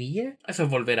subida. Eso es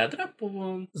volver atrás, pues.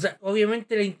 O sea,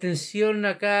 obviamente la intención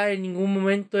acá en ningún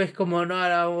momento es como, no,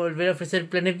 ahora volver a ofrecer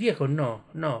planes viejos.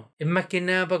 No. Es más que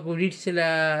nada para cubrirse el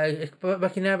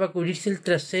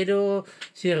trasero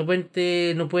si de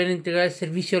repente no pueden entregar el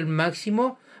servicio al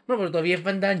máximo. No, pero todavía es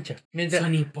banda ancha. Mientras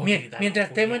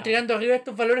estemos entregando arriba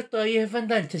estos valores, todavía es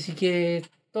banda ancha. Así que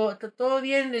todo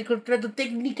bien, el contrato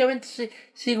técnicamente se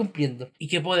sigue cumpliendo. ¿Y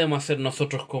qué podemos hacer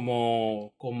nosotros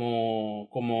como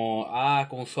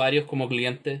usuarios, como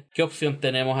clientes? ¿Qué opción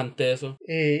tenemos ante eso?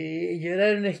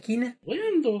 Llorar en una esquina.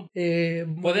 Bueno,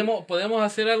 ¿Podemos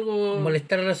hacer algo?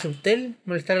 Molestar a la Subtel,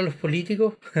 molestar a los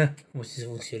políticos. Como si eso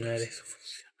funcionara.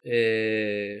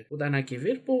 Puta, nada que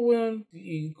ver, pues, weón.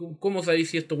 ¿Y cómo sabéis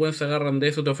si estos weones se agarran de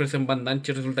eso, te ofrecen banda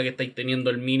ancha y resulta que estáis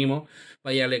teniendo el mínimo?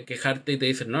 Vaya a quejarte y te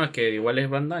dicen, no, es que igual es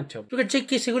banda ancha. ¿Tú cachai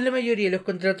que según la mayoría de los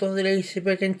contratos de la ICP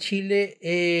acá en Chile,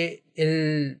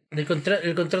 el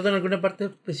contrato en alguna parte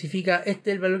especifica este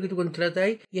es el valor que tú contratas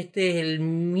y este es el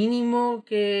mínimo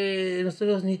que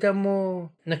nosotros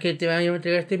necesitamos? No es que te vayan a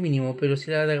entregar este mínimo, pero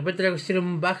si de repente la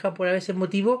cuestión baja por a veces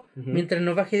motivo, mientras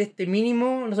nos baje de este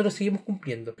mínimo, nosotros seguimos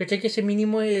cumpliendo. ¿Cachai que ese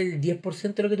mínimo es el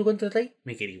 10% de lo que tú contratáis?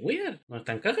 ¿Me queréis wear? Nos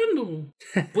están cagando.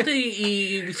 Puta,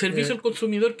 y servicio al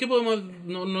consumidor, ¿qué podemos?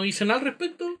 ¿No dicen nada al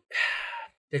respecto?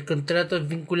 El contrato es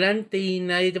vinculante y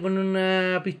nadie te pone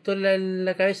una pistola en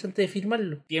la cabeza antes de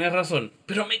firmarlo. Tienes razón,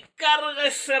 pero me carga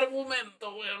ese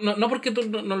argumento, weón. No porque tú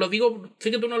no lo digo, sé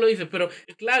que tú no lo dices, pero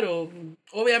claro,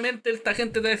 obviamente esta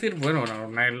gente te va a decir, bueno,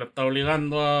 nadie lo está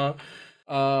obligando a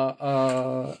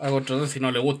contratar. Si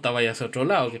no le gusta, vaya hacia otro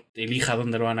lado, que elija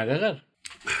dónde lo van a cagar.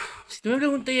 Si tú me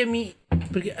preguntas a mí,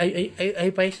 porque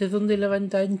hay países donde la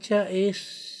banda ancha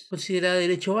es considerada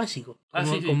derecho básico,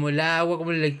 como el agua,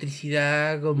 como la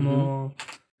electricidad, como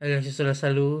el acceso a la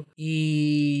salud,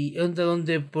 y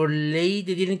donde por ley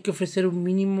te tienen que ofrecer un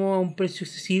mínimo a un precio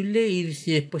accesible, y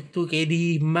si después tú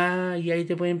querís más y ahí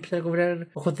te pueden empezar a cobrar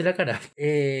ojos de la cara.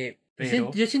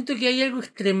 Yo siento que hay algo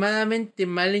extremadamente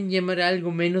mal en llamar a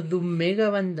algo menos de 1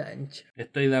 mega banda ancha.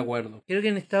 Estoy de acuerdo. Creo que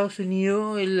en Estados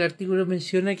Unidos el artículo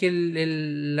menciona que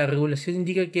la regulación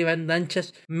indica que banda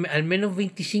anchas al menos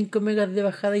 25 megas de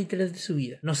bajada y 3 de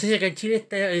subida. No sé si acá en Chile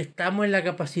estamos en la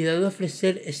capacidad de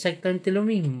ofrecer exactamente lo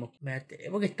mismo. Me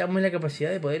atrevo que estamos en la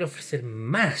capacidad de poder ofrecer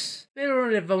más. Pero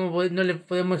no les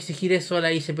podemos exigir eso a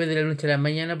la ICP de la noche a la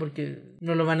mañana porque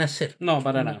no lo van a hacer. No,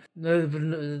 para nada. No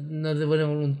es de buena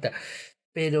voluntad.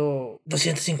 Pero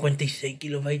 256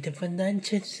 kilobytes de banda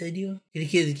ancha, ¿en serio?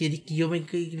 ¿Querés que yo me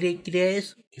crea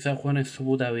eso? Quizás Juan en su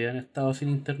puta vida han estado sin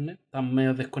internet, están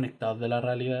medio desconectados de la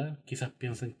realidad. Quizás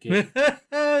piensen que.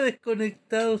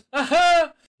 Desconectados.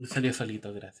 ¡Ajá! Me salió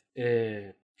solito, gracias.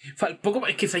 Es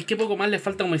que sabéis que poco más les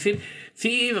falta como decir,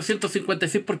 sí,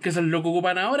 256 porque eso es lo que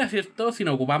ocupan ahora, ¿cierto? Si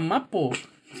no ocupan más, pues.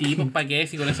 Sí, pues para qué,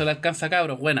 si con eso le alcanza,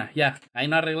 cabros. Buena, ya. Ahí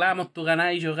nos arreglamos, tú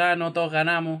ganás, yo gano, todos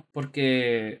ganamos.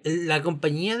 Porque. La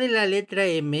compañía de la letra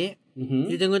M,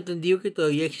 yo tengo entendido que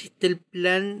todavía existe el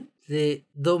plan de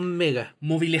 2 megas.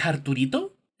 ¿Móviles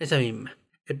Arturito? Esa misma.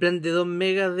 El plan de 2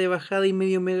 megas de bajada y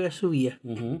medio mega de subida.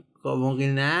 Como que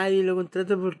nadie lo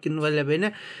contrata porque no vale la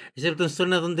pena, excepto en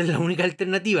zonas donde es la única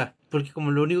alternativa. Porque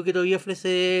como lo único que todavía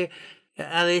ofrece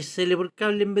ADSL por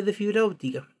cable en vez de fibra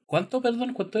óptica. ¿Cuánto,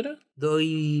 perdón? ¿Cuánto era?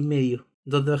 2,5.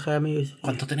 2 de bajada, medio.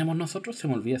 ¿Cuánto tenemos nosotros? Se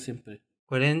me olvida siempre.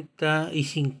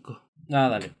 45. Ah,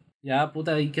 dale. Ya,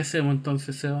 puta, ¿y qué hacemos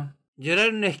entonces, Seba? Llorar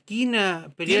en una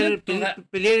esquina, pelear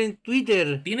en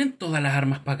Twitter. Tienen todas las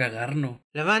armas para cagarnos.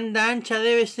 La banda ancha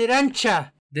debe ser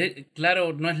ancha.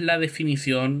 Claro, no es la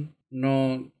definición.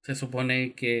 No se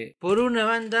supone que. Por una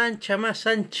banda ancha más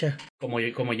ancha. Como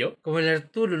yo. Como el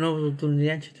Arturo, no, tú ni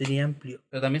ancho, tenía amplio.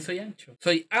 Pero también soy ancho.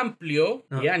 Soy amplio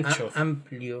y ancho.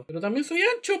 Amplio. Pero también soy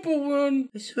ancho, pues, weón.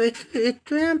 Esto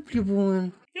es amplio, pues,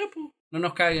 weón. Ya, pues. No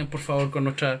nos caguen, por favor, con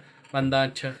nuestra banda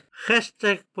ancha.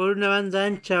 Hashtag por una banda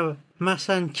ancha más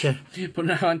ancha. Por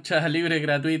una ancha libre,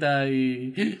 gratuita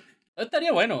y.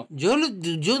 Estaría bueno. Yo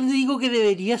digo que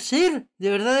debería ser. De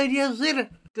verdad debería ser.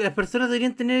 Las personas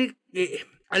deberían tener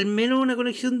al menos una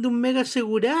conexión de 1 mega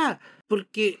asegurada.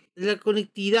 Porque la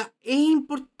conectividad es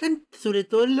importante, sobre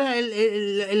todo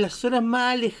en las zonas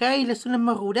más alejadas y las zonas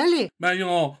más rurales.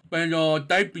 Pero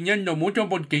estáis piñando mucho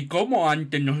porque como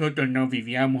antes nosotros no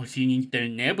vivíamos sin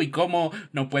internet, y cómo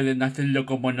no pueden hacerlo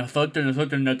como nosotros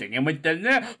no teníamos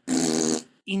internet.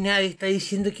 Y nadie está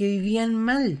diciendo que vivían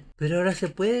mal, pero ahora se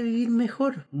puede vivir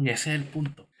mejor. Ese es el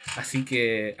punto. Así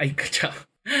que, ay, cachado.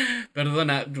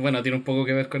 Perdona, bueno, tiene un poco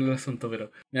que ver con el asunto,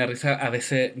 pero me da risa. A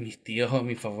veces mis tíos o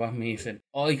mis papás me dicen: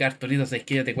 oiga, Arturito, es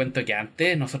que yo te cuento que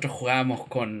antes nosotros jugábamos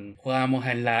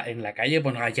en la calle,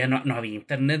 pues allá no había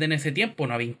internet en ese tiempo,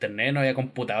 no había internet, no había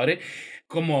computadores.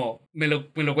 Como me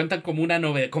lo cuentan como una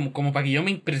novedad, como para que yo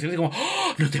me impresione, como,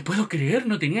 ¡oh, no te puedo creer!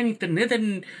 No tenían internet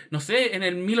en, no sé, en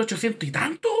el 1800 y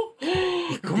tanto.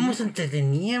 ¿Y cómo se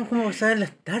entretenían? ¿Cómo pasaban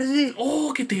las tardes?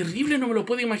 ¡Oh, qué terrible! No me lo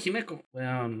puedo imaginar.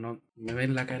 Weón, no, me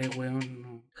ven la cara, weón,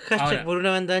 no. Hashtag ahora, por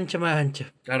una banda ancha más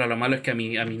ancha. Ahora, lo malo es que a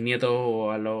mis nietos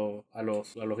o a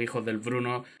los hijos del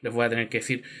Bruno les voy a tener que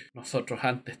decir: nosotros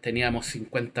antes teníamos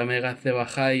 50 megas de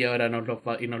bajada y ahora nos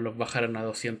los bajaron a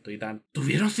 200 y tal.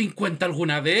 ¿Tuvieron 50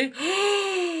 alguna vez?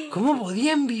 ¿Cómo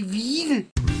podían vivir?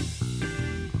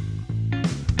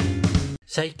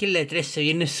 ¿Sabes que en la E3 se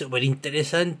viene súper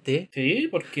interesante? ¿Sí?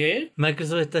 ¿Por qué?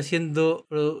 Microsoft está haciendo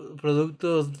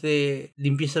productos de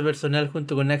limpieza personal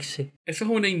junto con Axe. Eso es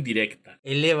una indirecta.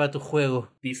 Eleva tu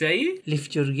juego. ¿Dice ahí?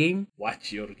 Lift your game.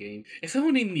 Watch your game. Eso es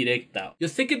una indirecta. Yo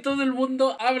sé que todo el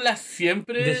mundo habla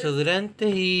siempre...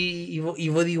 Desodorantes y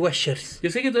body washers. Yo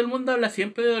sé que todo el mundo habla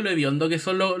siempre de lo hediondo que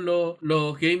son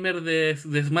los gamers de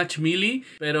Smash Melee,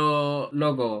 pero,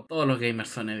 loco, todos los gamers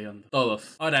son hediondos.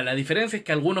 Todos. Ahora, la diferencia es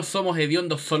que algunos somos hediondos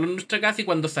solo en nuestra casa y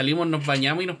cuando salimos nos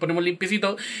bañamos y nos ponemos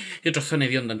limpiecitos, y otros son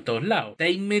hediondos en todos lados. Te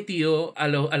has metido a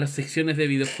las secciones de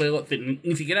videojuegos,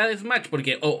 ni siquiera de Smash,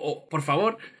 porque, por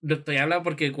favor, no estoy hablando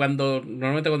porque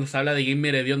normalmente cuando se habla de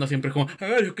gamer hediondo siempre es como,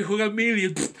 los que juegan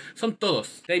Melee, son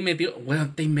todos. Te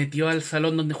has metido al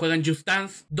salón donde juegan Just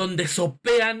Dance, donde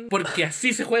sopean, porque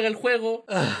así se juega el juego.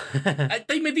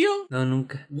 ¿Te has metido? No,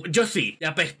 nunca. Yo sí, y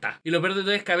apesta. Y lo peor de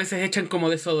todo es que a veces echan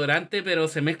como desodorante, pero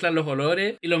se mezclan los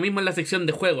olores. Y lo mismo en la sección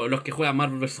de juego, los que juegan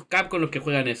Marvel vs. Capcom, los que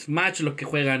juegan Smash, los que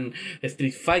juegan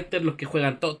Street Fighter, los que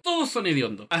juegan todos son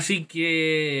hediondos. Así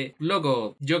que,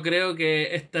 loco, yo creo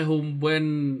que esta es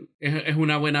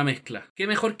una buena mezcla. Qué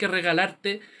mejor que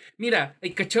regalarte. Mira,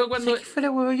 el cachado cuando... Si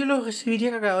fuera huevo, yo lo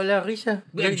recibiría cagado la risa.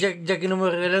 Ya que no me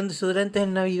regalaron desodorantes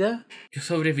en Navidad. Yo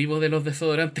sobrevivo de los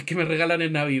desodorantes que me regalan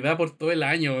en Navidad por todo el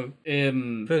año.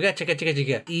 Pero cacha.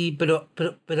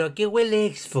 Pero ¿a qué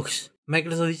huele Xbox?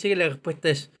 Microsoft dice que la respuesta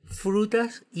es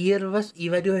frutas, hierbas y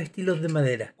varios estilos de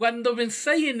madera. Cuando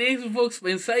pensáis en Xbox,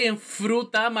 pensáis en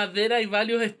fruta, madera y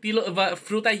varios estilos,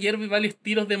 fruta, hierba y varios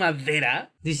estilos de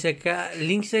madera. Dice acá,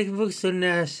 Link's Xbox es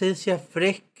una esencia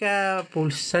fresca,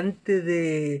 pulsante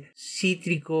de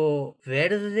cítrico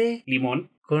verde. Limón.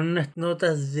 Con unas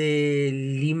notas de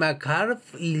lima carp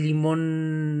y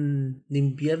limón de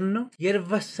invierno.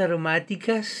 Hierbas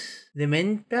aromáticas de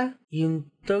menta y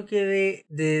un toque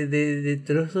de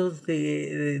trozos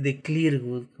de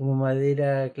clearwood, como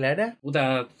madera clara.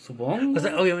 Puta, supongo. O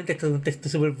sea, obviamente esto es un texto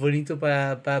súper bonito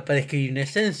para describir una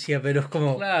esencia, pero es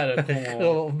como... Claro, es como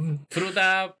como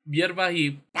fruta, hierbas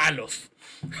y palos.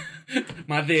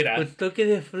 Madera. un toque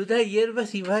de frutas,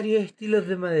 hierbas y varios estilos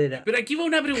de madera. Pero aquí va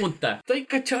una pregunta. ¿Tú has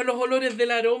cachado los olores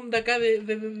del aroma de acá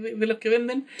de los que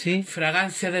venden? Sí.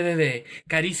 Fragancia de bebé,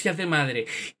 caricias de madre.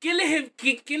 ¿Qué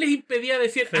les impedía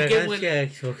decir a qué huele? Fragancia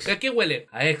Xbox. ¿A qué huele?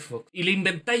 A Xbox. Y le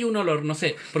inventáis un olor, no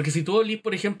sé. Porque si tú olís,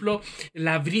 por ejemplo,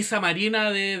 la brisa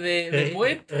marina de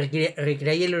Moet,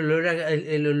 Recreáis el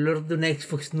olor de una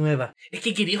Xbox nueva. es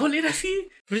que querías oler así.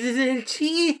 Pero ese es el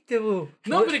chiste, po.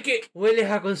 No, pero es que,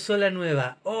 Hueles a consola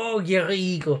nueva. Oh, qué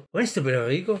rico. Bueno, esto pero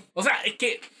rico. o sea, es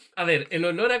que, a ver, el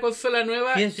olor a consola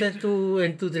nueva. Piensa en tu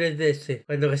 3DS.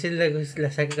 Cuando recién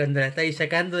cuando la estáis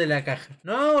sacando de la caja.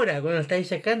 No ahora, cuando la estáis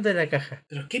sacando de la caja.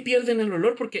 ¿Pero qué pierden el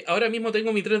olor? Porque ahora mismo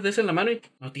tengo mi 3DS en la mano y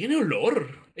no tiene olor.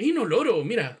 Es inoloro,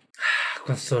 mira.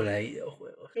 Consola de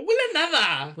videojuegos. No huele a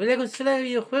nada. Huele a consola de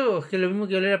videojuegos, que es lo mismo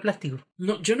que oler a plástico.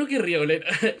 No, yo no querría oler.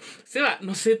 Seba,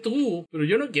 no sé tú, pero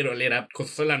yo no quiero oler a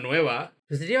consola nueva.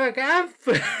 Pero sería bacán.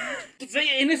 O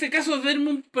sea, en ese caso, verme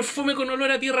un perfume con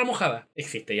olor a tierra mojada.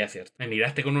 Existe, ya, cierto. Me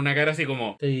miraste con una cara así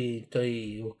como,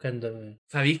 Estoy buscando.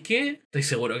 ¿sabéis qué? Estoy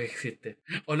seguro que existe.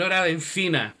 Olor a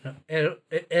benzina. No,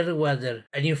 Airwater,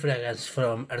 a new fragrance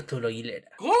from Arturo Aguilera.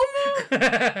 ¿Cómo?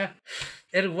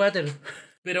 Airwater.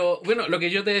 Pero bueno, lo que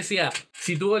yo te decía,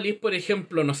 si tú olís, por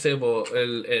ejemplo, no sé,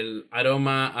 el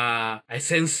aroma a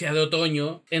esencia de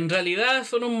otoño, en realidad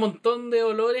son un montón de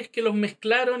olores que los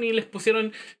mezclaron y les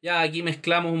pusieron, ya aquí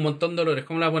mezclamos un montón de olores.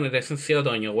 ¿Cómo la voy a poner? Esencia de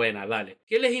otoño, buena, dale.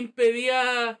 ¿Qué les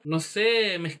impedía, no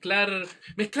sé, mezclar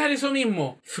eso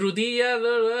mismo? Frutilla,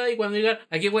 y cuando digan,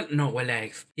 aquí huele, no, huele a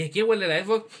Xbox. ¿Y aquí huele la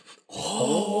Xbox?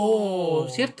 ¡Oh!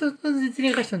 ¿Cierto? Entonces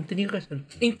tenías razón.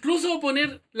 Incluso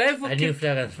poner la Xbox A new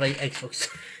fragrance from Xbox.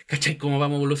 ¿Cachai? Cómo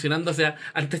vamos evolucionando. O sea,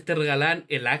 antes te regalaban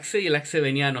el Axe y el Axe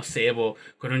venía, no sé,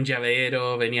 con un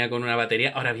llavero, venía con una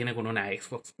batería, ahora viene con una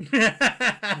Xbox.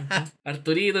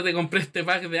 Arturito, te compré este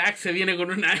pack de Axe, viene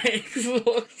con una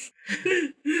Xbox.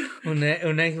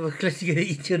 Una Xbox clásica de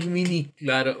Edition Mini.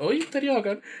 Claro, hoy estaría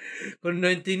bacán. Con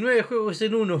 99 juegos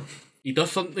en uno. Y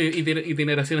todos son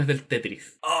itineraciones del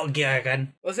Tetris. Oh, qué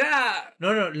bacán. O sea,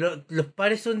 No, los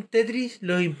pares son Tetris,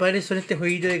 los impares son este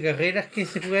jueguito de carreras que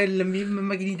se juega en la misma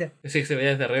maquinita. ese que se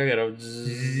veía desde arriba que era...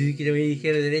 Que te voy a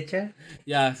dirigir a la derecha.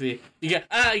 Ya, sí. Y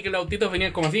que los autitos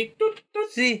venían como así.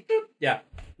 Sí, Ya,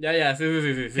 sí.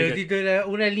 el autito era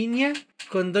una línea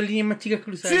con dos líneas más chicas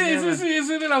cruzadas. Sí,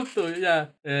 ese era el auto,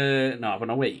 ya. No, pero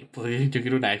no, güey, pues yo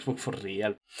quiero una Xbox for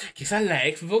real. Quizás la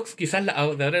Xbox, de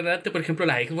ahora en adelante, por ejemplo,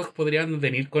 la Xbox podrían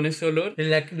venir con ese olor.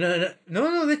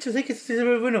 No, de hecho, sé que eso es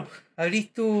súper bueno. Abrís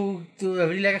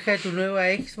abrís la caja de tu nueva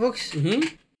Xbox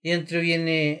y dentro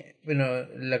viene, bueno,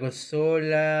 la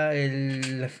consola,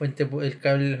 la fuente, el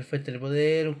cable, la fuente de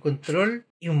poder, un control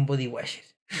y un body washer.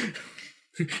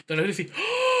 Te lo decís,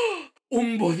 ¡oh!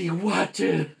 ¡Un body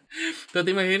watcher! ¿Tú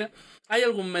te imaginas? ¿Hay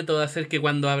algún método de hacer que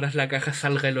cuando abras la caja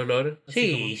salga el olor? Así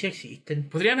Sí, como... sí existen.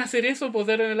 ¿Podrían hacer eso,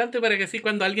 poder adelante, para que así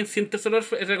cuando alguien siente ese olor,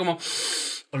 es como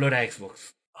olor a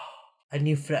Xbox? A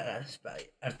new fragrance by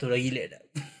Arturo Aguilera.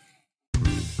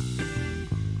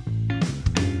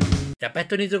 Ya, para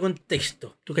esto necesito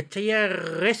contexto. ¿Tú cachai a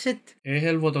Reset? Es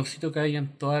el botoncito que hay en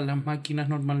todas las máquinas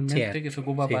normalmente, Sí, que se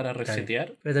ocupa sí, para está bien.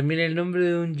 resetear. Pero también el nombre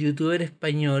de un youtuber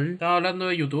español. ¿Estamos hablando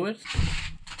de youtubers?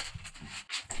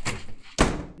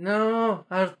 No,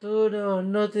 Arturo,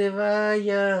 no te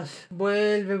vayas.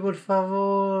 Vuelve, por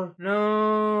favor.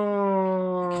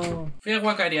 No. Fui a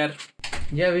guacarear.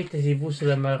 ¿Ya viste si puso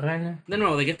la marrana? De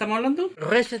nuevo, ¿de qué estamos hablando?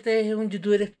 Reset es un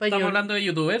youtuber español. ¿Estamos hablando de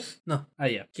youtubers? No, Ah,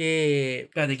 ya. que...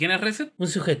 Espérate, ¿quién es Reset? Un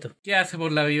sujeto. ¿Qué hace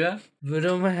por la vida?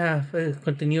 Bromas,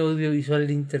 contenido audiovisual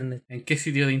de internet. ¿En qué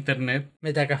sitio de internet?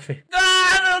 Metacafé.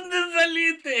 ¡Ah! ¿Dónde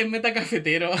saliste? Es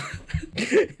metacafetero.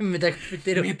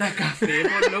 Metacafetero. Metacafé,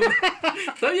 por loco.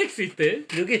 Todavía existe, ¿eh?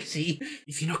 Creo que sí.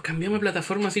 Y si nos cambiamos de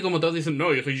plataforma así como todos dicen,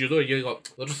 no, yo soy youtuber, yo digo,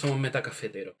 nosotros somos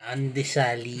metacafeteros. ¿Dónde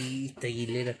saliste,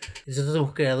 Aguilera? Nosotros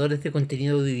somos creadores de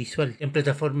contenido audiovisual en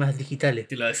plataformas digitales.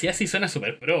 Si lo decía así suena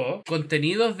súper pro.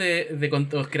 Contenidos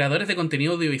los creadores de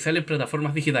contenido audiovisual en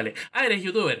plataformas digitales. Ah, ¿eres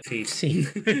youtuber? Sí. Sí.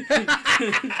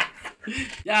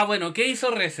 Ya, bueno, ¿qué hizo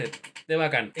Reset de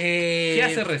bacán? ¿Qué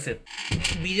hace Reset?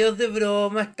 videos de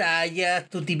bromas, tallas,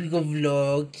 tu típico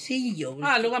vlog, sí, yo.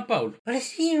 Ah, Logan Paul. Ahora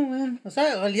sí, weón. O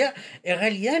sea, en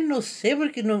realidad no sé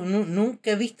porque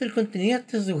nunca he visto el contenido de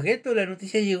este sujeto. La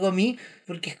noticia llegó a mí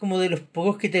porque es como de los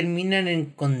pocos que terminan en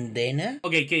condena.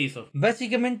 Ok, ¿qué hizo?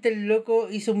 Básicamente el loco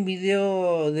hizo un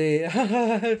video de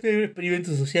un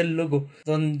experimento social loco,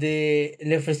 donde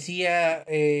le ofrecía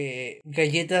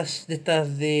galletas de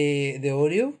estas de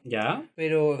Oreo, ¿Ya?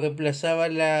 pero reemplazaba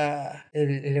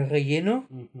el relleno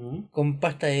Ujú. con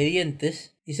pasta de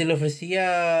dientes y se lo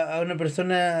ofrecía a una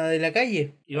persona de la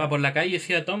calle. Iba por la calle y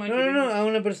decía, toma. No, a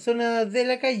una persona de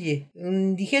la calle, un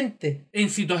indigente, En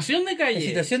situación de calle. en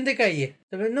situación de calle.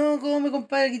 No, ¿cómo me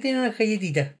compadre? Aquí tiene unas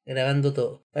galletitas. Grabando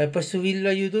todo. Para después subirlo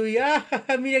a YouTube y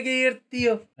mira qué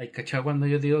divertido. ¿Hay cachado cuando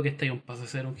yo te digo que estáis un paso a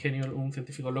ser un genio, un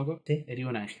científico loco? Sí. Eres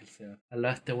un ángel, Seba. Al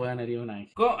lado de este weón eres un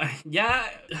ángel. ¿Cómo? Ya.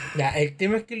 Ya, el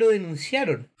tema es que lo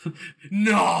denunciaron.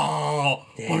 ¡No!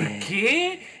 Sí. ¿Por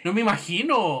qué? No me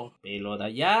imagino. Pelota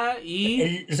ya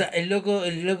y. El loco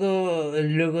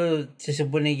se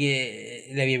supone que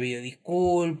le había pedido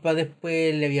disculpas,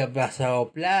 después le había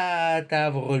pasado plata,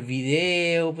 borró el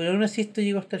video, pero aún así esto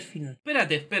llegó hasta el final.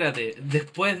 Espérate.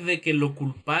 Después de que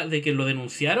de que lo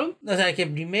denunciaron. O sea, que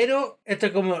primero, esto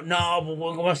es como, no, pues,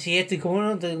 bueno, ¿cómo así esto? Y como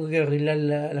no, tengo que arreglar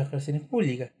las relaciones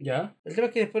públicas. Ya. El tema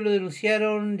es que después lo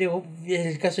denunciaron,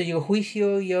 el caso llegó a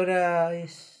juicio y ahora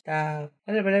está...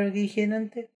 ¿Cuál es la palabra que dije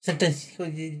antes?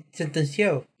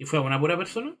 Sentenciado. ¿Y fue a una pura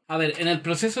persona? A ver, en el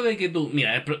proceso de que tú...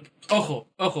 Mira, ojo,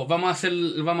 vamos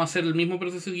a hacer el mismo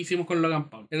proceso que hicimos con Logan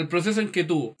Paul. En el proceso en que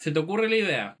tú, se te ocurre la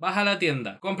idea, vas a la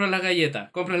tienda, compras las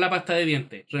galletas, compras la pasta de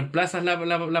dientes, reemplazas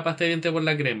la pasta de dientes por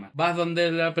la crema, vas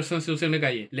donde la persona en situación de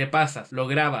calle, le pasas, lo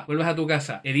grabas, vuelves a tu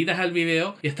casa, editas el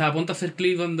video y estás a punto de hacer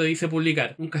clic donde dice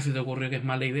publicar. ¿Nunca se te ocurrió que es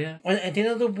mala idea? Bueno,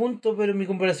 entiendo tu punto, pero mi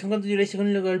comparación cuando yo lo hice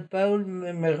con Logan Paul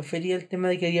me refería al tema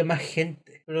de que había más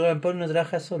gente. Pero Logan Paul no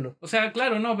trabaja solo. O sea,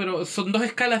 claro, no, pero son dos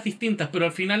escalas distintas, pero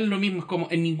al final es lo mismo, es como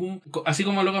en ningún... Así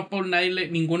como a Logan Paul,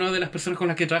 ninguna de las personas con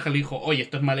las que trabaja le dijo, oye,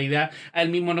 esto es mala idea, a él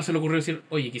mismo no se le ocurrió decir,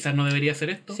 oye, quizás no debería hacer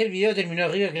esto. Si el video terminó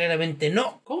arriba, claramente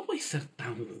no. ¿Cómo puede ser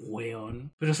tan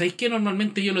weón? Pero ¿sabéis que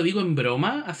normalmente yo lo digo en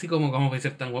broma? Así como, ¿cómo puede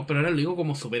ser tan weón? Pero ahora lo digo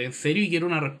como súper en serio y quiero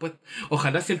una respuesta.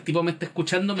 Ojalá si el tipo me está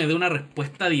escuchando me dé una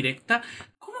respuesta directa.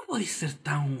 ¿Cómo podéis ser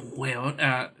tan weón?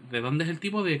 ¿De dónde es el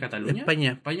tipo? ¿De Cataluña?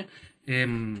 España. España.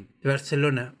 De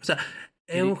Barcelona. O sea,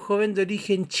 es Sí. un joven de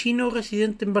origen chino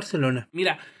residente en Barcelona.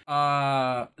 Mira,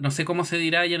 no sé cómo se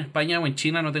dirá allá en España o en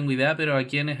China, no tengo idea, pero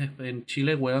aquí en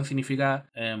Chile, weón significa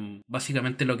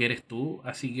básicamente lo que eres tú,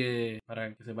 así que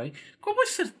para que sepáis. ¿Cómo es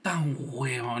ser tan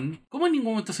weón? ¿Cómo en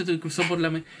ningún momento se te cruzó por la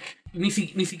mente? Ni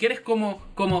siquiera es como,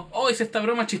 oh, es esta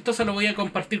broma chistosa, lo voy a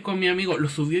compartir con mi amigo. Lo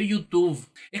subió a YouTube.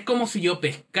 Es como si yo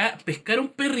pescara un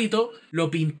perrito,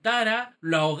 lo pintara,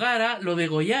 lo ahogara, lo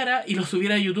degollara y lo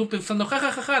subiera a YouTube pensando,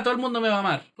 ja, todo el mundo me va a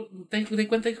amar. ¿Te das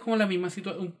cuenta que es como la misma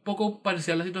situación? Un poco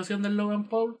parecida a la situación del Logan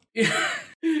Paul.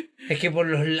 Es que por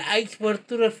los likes, por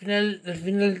Arturo, al final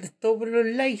es todo por los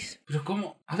likes. Pero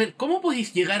 ¿cómo? A ver, ¿cómo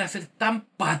podéis llegar a ser tan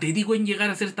patético en llegar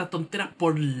a hacer estas tonteras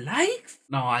por likes?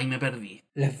 No, ahí me perdí.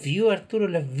 Las views, Arturo,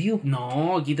 las views.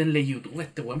 No, quítenle YouTube a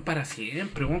este weón para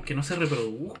siempre, weón, que no se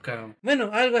reproduzca. Bueno,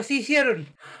 algo así hicieron.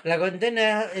 La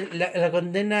condena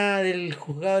del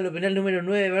juzgado de lo penal número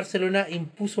 9 de Barcelona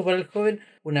impuso para el joven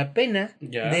una pena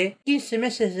Ya. de 15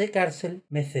 meses de cárcel.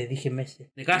 Dije meses.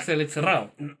 De cárcel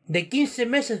encerrado. De 15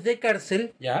 meses de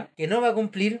cárcel ¿Ya? que no va a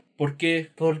cumplir ¿Por qué?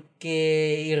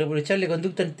 porque irreprochable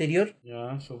conducta anterior.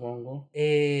 Ya, supongo.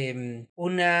 Un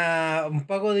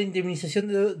pago de indemnización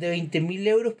de 20.000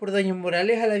 euros por daños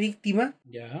morales a la víctima.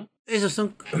 Ya. Esos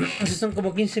son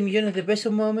como 15 millones de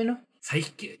pesos más o menos.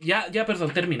 ¿Sabéis qué? Ya,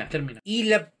 perdón, termina. Y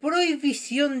la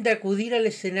prohibición de acudir al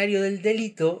escenario del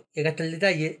delito, y acá está el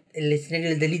detalle, el escenario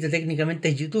del delito técnicamente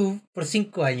es YouTube, por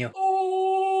 5 años.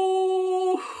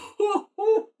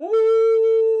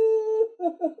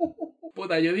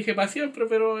 Puta, yo dije para siempre,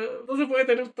 pero no se puede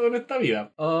tener todo en esta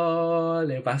vida. Oh,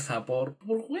 le pasa por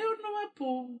hueón nomás,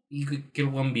 po. ¿Y que el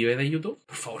weón vive de YouTube?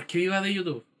 Por favor, que viva de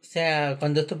YouTube. O sea,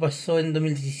 cuando esto pasó en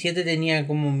 2017 tenía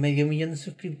como 500.000 de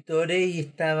suscriptores y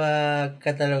estaba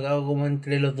catalogado como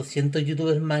entre los 200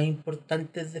 youtubers más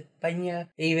importantes de España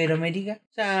e Iberoamérica.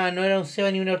 O sea, no era un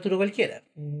Seba ni un Arturo cualquiera.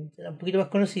 Era un poquito más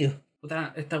conocido.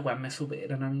 Puta, estas weas me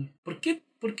superan a mí. ¿Por qué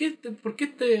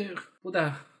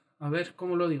puta, a ver,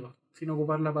 ¿cómo lo digo? Sin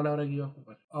ocupar la palabra que iba a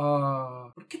ocupar.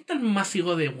 ¿Por qué tan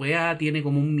masivo de wea tiene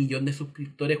como 1 millón de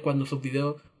suscriptores cuando sus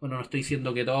videos, bueno, no estoy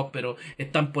diciendo que todos, pero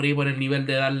están por ahí por el nivel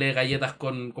de darle galletas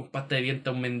con pasta de dientes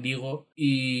a un mendigo?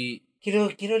 Y...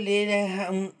 Quiero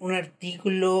leer un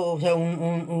artículo, o sea,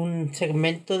 un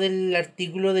segmento del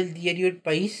artículo del diario El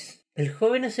País, El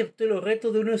joven aceptó los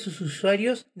retos de uno de sus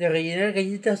usuarios de rellenar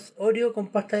galletas Oreo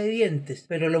con pasta de dientes,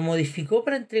 pero lo modificó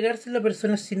para entregárselo a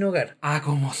personas sin hogar. Ah,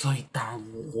 como soy tan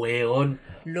hueón.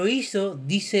 Lo hizo,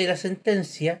 dice la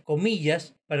sentencia,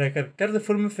 comillas, para captar de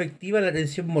forma efectiva la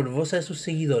atención morbosa de sus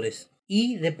seguidores.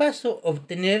 Y, de paso,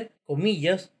 obtener,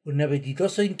 comillas, un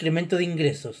apetitoso incremento de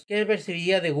ingresos que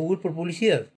percibía de Google por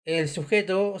publicidad. El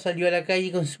sujeto salió a la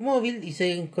calle con su móvil y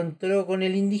se encontró con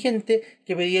el indigente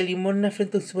que pedía limosna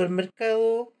frente al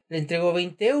supermercado. Le entregó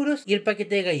 20 euros y el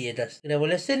paquete de galletas. Grabó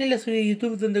la escena y la subió a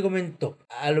YouTube, donde comentó: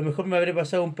 a lo mejor me habré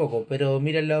pasado un poco, pero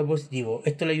mira el lado positivo.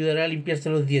 Esto le ayudará a limpiarse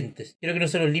los dientes. Creo que no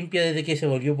se los limpia desde que se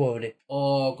volvió pobre.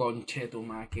 Oh,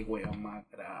 conchetumá, qué hueón más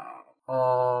bravo.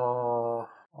 Oh,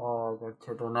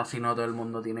 conchetumá, si no todo el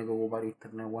mundo tiene que ocupar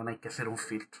internet, bueno, hay que hacer un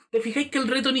filtro. ¿Te fijáis que el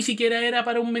reto ni siquiera era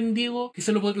para un mendigo? Que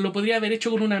se lo podría haber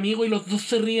hecho con un amigo y los dos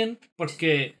se ríen.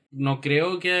 Porque no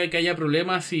creo que haya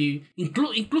problemas si...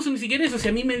 Incluso ni siquiera eso. Si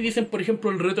a mí me dicen, por ejemplo,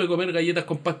 el reto de comer galletas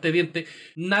con pasta de dientes,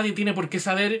 nadie tiene por qué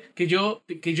saber que yo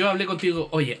hablé contigo.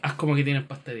 Oye, haz como que tienes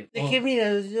pasta de dientes. Es que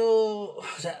mira, yo... O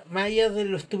sea, más allá de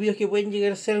los estúpidos que pueden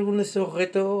llegar a ser algunos de esos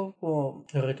retos, como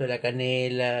el reto de la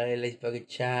canela, el Ice Bucket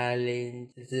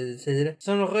Challenge, etcétera,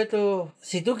 son los retos...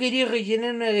 Si tú querías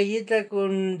rellenar una galleta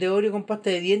de Oreo con pasta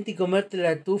de dientes y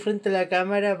comértela tú frente a la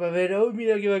cámara para ver, oh,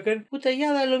 mira qué bacán, puta,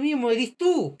 ya da lo mismo, eres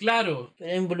tú. Claro.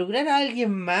 Pero involucrar a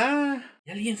alguien más... Y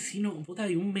alguien puta,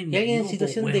 y un mendigo. Y alguien en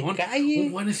situación de calle.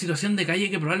 Un weón en situación de calle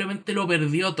que probablemente lo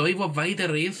perdió todo y vos vais y te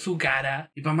reís en su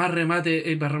cara. Y para más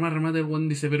remate, el weón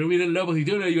dice, pero miren el lado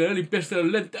positivo, le ayudará a limpiarse los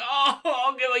lentes.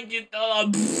 ¡Oh, qué bonito!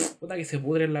 Puta, que se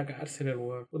pudre en la cárcel el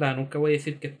weón. Puta, nunca voy a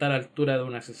decir que está a la altura de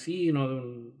un asesino,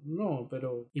 No,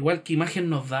 pero igual que imagen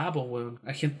nos da, pues weón.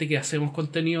 Hay gente que hacemos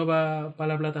contenido para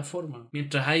la plataforma.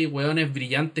 Mientras hay weones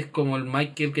brillantes como el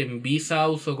Michael que en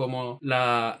Vsauce o como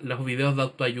los videos de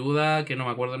autoayuda, que no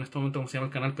me acuerdo en este momento cómo se llama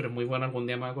el canal, pero es muy bueno, algún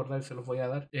día me voy a acordar y se los voy a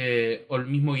dar. O el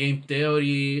mismo Game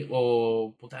Theory,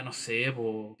 o puta, no sé,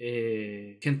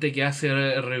 gente que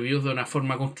hace reviews de una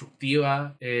forma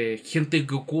constructiva, gente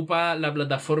que ocupa la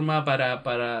plataforma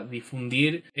para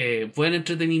difundir buen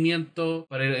entretenimiento,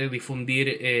 para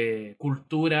difundir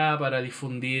cultura, para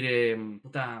difundir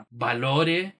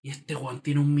valores. Y este weón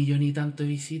tiene 1 millón y tanto de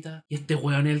visitas, y este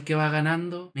weón es el que va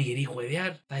ganando. ¿Me queréis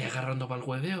huevear? ¿Estáis agarrando para el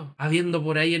hueveo? Habiendo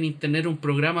por ahí en internet un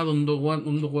programa donde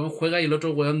un weón juega y el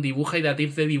otro weón dibuja y da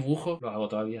tips de dibujo. Lo hago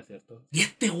todavía, ¿cierto? Y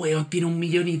este weón tiene 1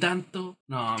 millón y tanto.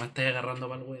 No, me estáis agarrando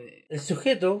para el hueveo. El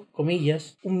sujeto,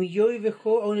 comillas, humilló y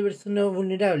vejó a una persona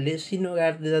vulnerable sin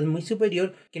hogar de edad muy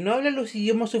superior que no habla los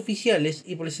idiomas oficiales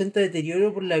y presenta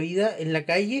deterioro por la vida en la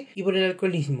calle y por el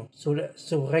alcoholismo,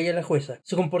 subraya la jueza.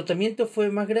 Su comportamiento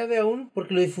fue más grave aún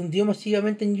porque lo difundió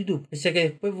masivamente en YouTube, pese a que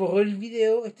después borró el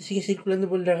video. Este sigue circulando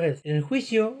por la red. En el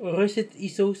juicio, Reset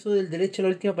hizo uso del derecho a la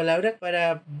última palabra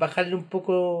para bajarle un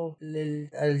poco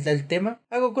al tema.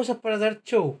 Hago cosas para dar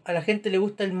show, a la gente le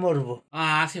gusta el morbo.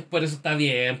 Ah, si es por eso está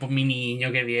bien, pues mi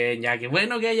niño, qué bien, ya, qué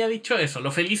bueno que haya dicho eso,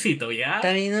 lo felicito, ¿ya?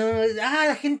 También, no, a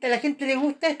la gente le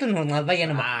gusta esto, no, vaya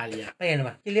nomás, ya. Vaya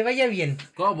nomás, que le vaya bien.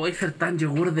 ¿Cómo podéis ser tan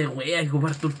yogur de wea y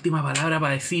ocupar tu última palabra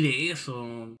para decir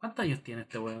eso? ¿Cuántos años tiene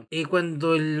este weón?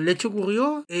 Cuando el hecho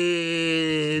ocurrió,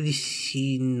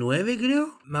 19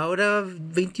 creo, ahora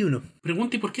 21.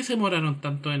 Pregunta, ¿y por qué se demoraron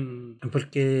tanto en...?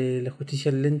 Porque la justicia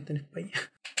es lenta en España.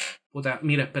 Puta,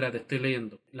 mira, espérate, estoy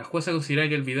leyendo. La jueza considera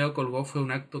que el video colgó fue un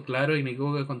acto claro e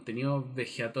inequívoco de contenido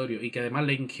vegetatorio y que además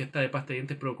la ingesta de pasta de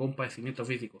dientes provocó un padecimiento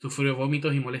físico. Sufrió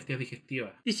vómitos y molestias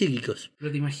digestivas. Y psíquicos.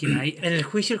 Pero te imaginas ahí... En el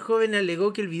juicio el joven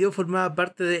alegó que el video formaba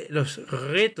parte de los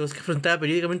retos que afrontaba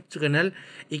periódicamente su canal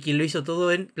y que lo hizo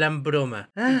todo en plan broma.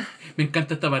 Me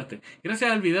encanta esta parte. Gracias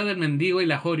al video del mendigo y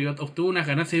la Joriot obtuvo unas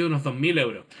ganancias de unos 2.000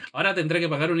 euros. Ahora tendrá que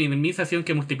pagar una indemnización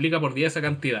que multiplica por 10 esa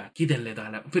cantidad. Quítenle toda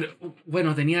la... Pero,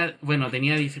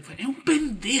 dice, es un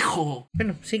pendejo.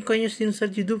 Bueno, 5 años sin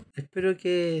usar YouTube. Espero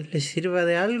que les sirva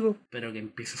de algo. Espero que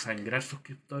empiece a sangrar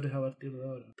suscriptores a partir de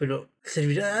ahora. Pero,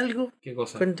 ¿servirá de algo? ¿Qué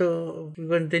cosa? Cuando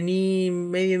tení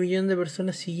 500.000 de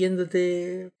personas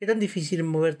siguiéndote, ¿qué tan difícil es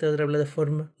moverte a otra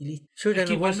plataforma? Y listo. Yo ya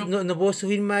no puedo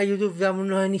subir más a YouTube,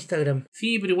 vámonos en Instagram.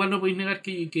 Sí, pero igual no podéis negar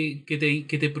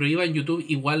que te prohíban YouTube.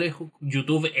 Igual es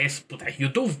YouTube, es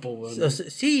YouTube, po, o sea,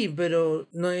 sí, pero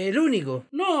no es el único.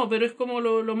 No, pero es como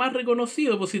lo más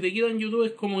reconocido. Pues si te quitan YouTube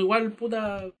es como igual,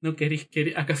 puta. ¿No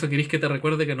acaso queréis que te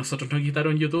recuerde que nosotros nos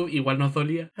quitaron YouTube? Igual nos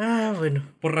dolía. Ah, bueno.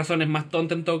 Por razones más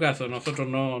tontas en todo caso. Nosotros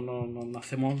no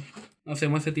hacemos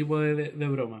ese tipo de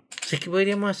broma. ¿Sabes qué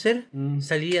podríamos hacer?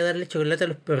 Salir a darle chocolate a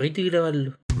los perritos y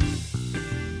grabarlo.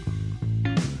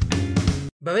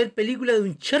 Va a haber película de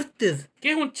Uncharted.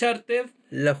 ¿Qué es Uncharted?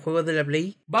 Los juegos de la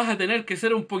Play. Vas a tener que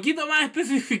ser un poquito más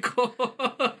específico.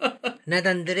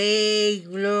 Nathan Drake,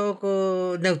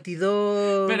 loco, Naughty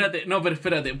Dog. Espérate, no, pero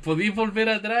espérate. ¿Podéis volver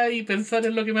atrás y pensar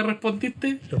en lo que me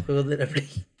respondiste? Los juegos de la Play.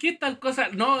 ¿Qué tal cosa?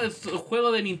 No, es un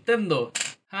juego de Nintendo.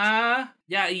 Ah,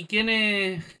 ya, ¿y quién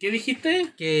es? ¿Qué dijiste?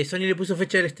 Que Sony le puso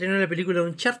fecha del estreno de la película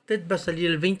Uncharted, va a salir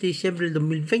el 20 de diciembre del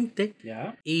 2020.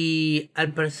 Ya. Y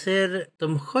al parecer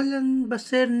Tom Holland va a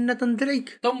ser Nathan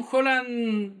Drake. Tom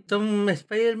Holland. Tom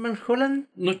Spider-Man Holland.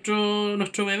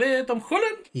 Nuestro bebé Tom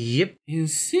Holland. Yep. ¿En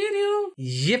serio?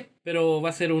 Yep. Pero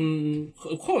va a ser un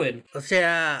joven. O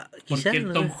sea, quizás. Porque el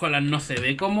No Tom sé. Holland no se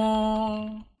ve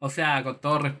como. O sea, con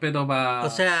todo respeto para. O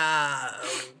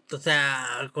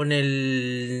sea, con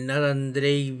el Nathan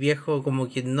Drake viejo, como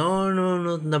que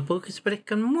no, tampoco que se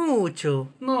parezcan mucho.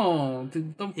 No,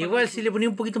 Tom Holland. Igual si le ponía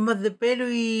un poquito más de pelo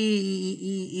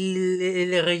y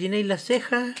le rellenéis las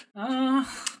cejas, Ah,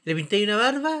 le pintéis una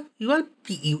barba, igual,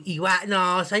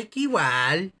 no, ¿sabes qué?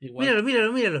 Igual. Igual.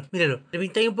 Míralo. Le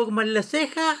pintáis un poco más las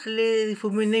cejas, le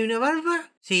difumináis una barba.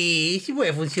 Sí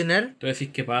puede funcionar. ¿tú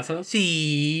decís qué pasa?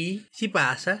 Sí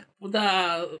pasa.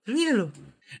 Puta. Pero míralo.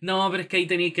 No, pero es que ahí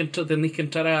tenéis que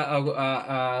entrar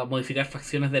a modificar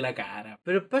facciones de la cara.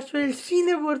 Pero paso del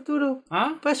cine, pues, Arturo.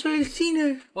 ¿Ah? Paso del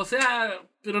cine. O sea,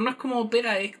 pero no es como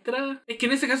pega extra. Es que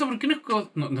en ese caso, ¿por qué no es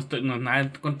no estoy nada en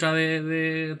contra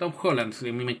de Tom Holland? A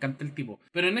mí me encanta el tipo.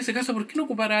 Pero en ese caso, ¿por qué no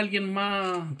ocupar a alguien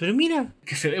más Pero mira.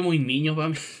 que se ve muy niño para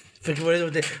mí? Porque por eso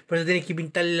tenés que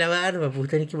pintarle la barba, pues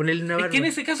tenés que ponerle una barba. Es que en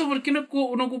ese caso, ¿por qué no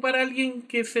ocupar a alguien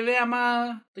que se vea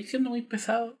más... Estoy siendo muy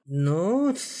pesado.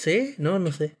 No sé.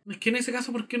 Es que en ese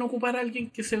caso, ¿por qué no ocupar a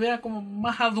alguien que se vea como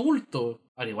más adulto?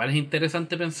 Ahora, igual es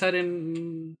interesante pensar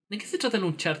en... ¿De qué se trata el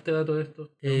Uncharted a todo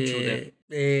esto? Un shooter.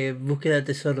 Búsqueda de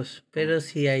tesoros. Pero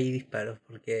sí hay disparos,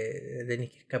 porque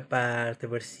tenés que escapar, te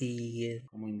persiguen.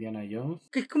 Como Indiana Jones.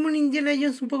 Que es como un Indiana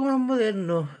Jones un poco más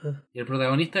moderno. Y el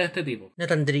protagonista de este tipo.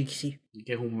 Nathan Drake, sí.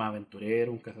 Que es un más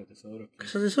aventurero, un cazatesoros.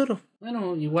 ¿Casa tesoro?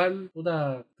 Bueno, igual,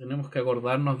 puta, tenemos que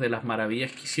acordarnos de las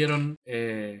maravillas que hicieron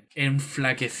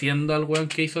enflaqueciendo al weón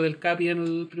que hizo del Capi en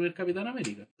el primer Capitán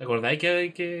América. ¿Te acordáis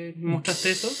que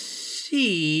mostraste eso?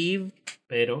 Sí.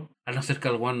 Pero, a no ser que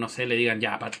al weón, no sé, le digan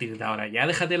ya, a partir de ahora ya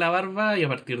déjate la barba y a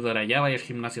partir de ahora ya vaya al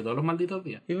gimnasio todos los malditos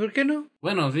días. ¿Y por qué no?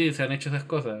 Bueno, sí, se han hecho esas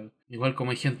cosas. Igual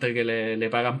como hay gente que le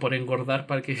pagan por engordar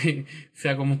para que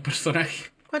sea como un personaje.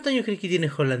 ¿Cuántos años crees que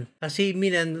tiene Holland? Así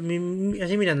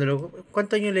mirándolo.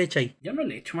 ¿Cuántos años le echáis? Yo no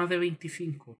le he hecho más de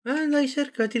 25. Ah, anda ahí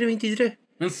cerca, tiene 23.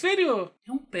 ¿En serio? Es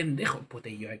un pendejo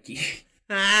putello aquí.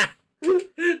 ¡Ah!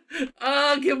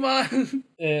 ¡Ah, qué mal!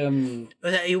 O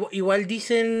sea, igual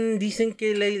dicen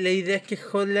que la idea es que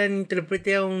Holland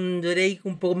interprete a un Drake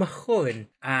un poco más joven.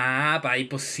 Ah, pa, ahí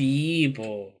pues sí,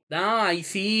 po. No, ahí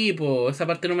sí, po. Esa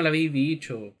parte no me la habéis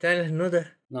dicho. Están las notas.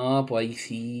 No, pues ahí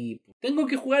sí, po. ¿Tengo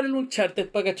que jugar el Uncharted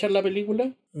para cachar la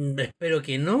película? Espero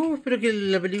que no, espero que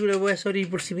la película pueda sobrevivir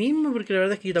por sí misma, porque la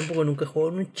verdad es que yo tampoco nunca he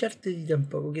jugado en Uncharted y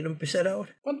tampoco quiero empezar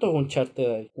ahora. ¿Cuántos Uncharted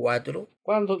hay? 4.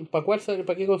 ¿Cuándo? ¿Para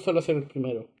qué consola ser el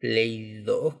primero? Play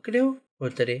 2 creo, o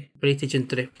 3. PlayStation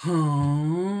 3.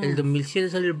 El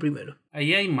 2007 salió el primero.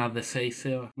 Ahí hay más de 6,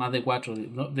 Seba. Más de 4.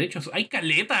 No, de hecho, ¡hay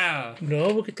caleta! No,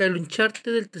 porque está el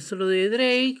Uncharted, el tesoro de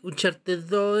Drake, Uncharted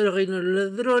 2, el reino de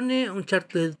los ladrones,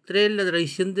 Uncharted 3, la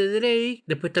tradición de Drake.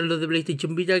 Después están los de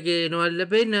PlayStation Vita que no vale la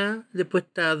pena. Después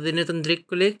está The Nathan Drake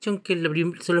Collection, que es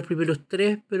son los primeros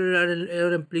 3, pero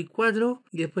ahora en Play 4.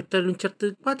 Y después está el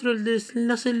Uncharted 4, el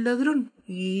desenlace del ladrón.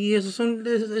 Y esa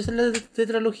es la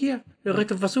tetralogía. Los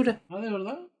restos basura. ¿Ah, de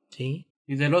verdad? Sí.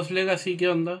 ¿Y de Lost Legacy qué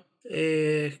onda?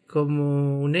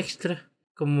 Como un extra.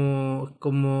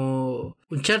 Como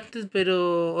Uncharted,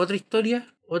 pero otra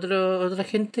historia. Otra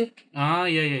gente. Ah,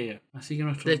 ya. Así que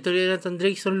La historia de Nathan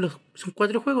Drake son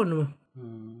 4 juegos nomás.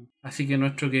 Así que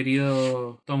nuestro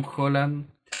querido Tom Holland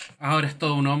ahora es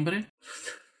todo un hombre.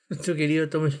 Nuestro querido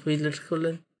Tom Spoiler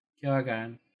Holland. Qué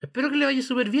bacán. Espero que le vaya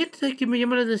súper bien. ¿Sabes qué me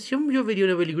llama la atención? Yo vería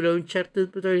una película de Uncharted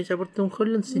protagonizada por Tom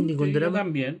Holland sin ningún Sí, yo drama.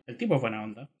 también. El tipo es buena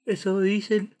onda. Eso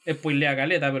dicen. Spoilea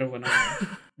caleta, pero es buena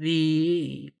onda.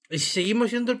 Y si seguimos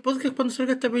haciendo el podcast cuando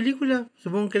salga esta película,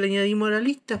 supongo que le añadimos a la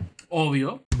lista.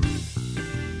 Obvio.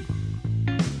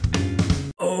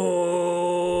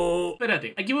 Oh.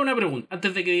 Espérate, aquí va una pregunta,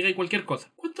 antes de que digáis cualquier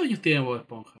cosa. ¿Cuántos años tiene Bob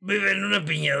Esponja? Vive en una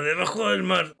piña debajo del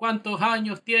mar. ¿Cuántos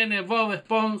años tiene Bob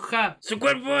Esponja? Su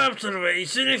cuerpo absorbe y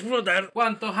sin explotar.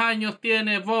 ¿Cuántos años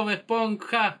tiene Bob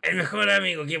Esponja? El mejor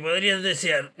amigo que podrías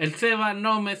desear. El Seba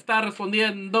no me está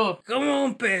respondiendo. Como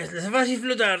un pez, les fácil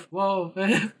flotar. Bob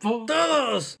Esponja.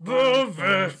 ¡Todos! Bob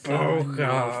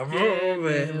Esponja,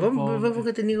 Bob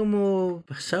Esponja tenía como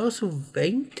pasado sus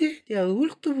 20 de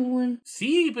adulto, pues, bueno.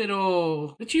 Sí,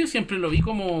 pero de hecho yo siempre lo vi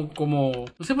como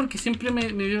no sé por qué siempre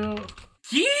me vio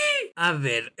 ¿Qué? A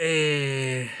ver,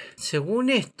 según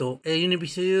esto, hay un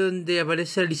episodio donde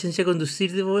aparece la licencia a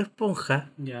conducir de Bob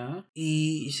Esponja. Ya.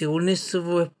 Y según eso,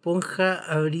 Bob Esponja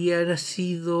habría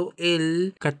nacido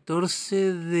el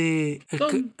 14 de...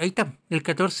 ahí está, el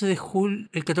 14 de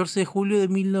julio de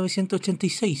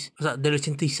 1986. O sea, del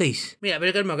 86. Mira,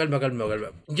 pero calma.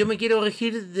 Yo me quiero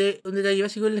regir de un detalle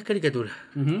básico en las caricaturas.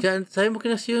 Ya sabemos que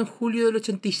nació en julio del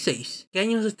 86. ¿Qué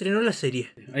año se estrenó la serie?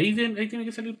 Ahí tiene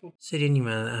que salir. Serie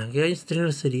animada. ¿Qué año se estrenó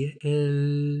la serie?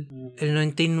 El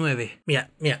 99. Mira.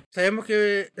 Sabemos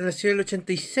que nació en el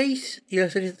 86 y la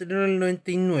serie se estrenó en el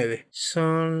 99.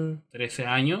 Son... 13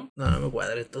 años. No me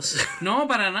cuadra entonces. No,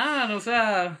 para nada, o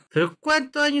sea... ¿Pero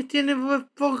cuántos años tiene Bob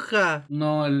Esponja?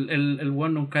 No, el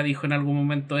weón nunca dijo en algún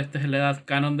momento esta es la edad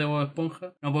canon de Bob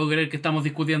Esponja. No puedo creer que estamos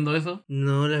discutiendo eso.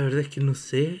 No, la verdad es que no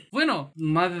sé. Bueno,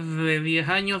 más de 10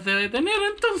 años debe tener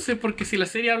entonces, porque si la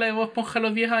serie habla de Bob Esponja a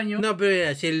los 10 años... No, pero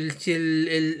mira, si el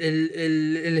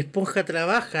Esponja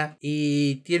trabaja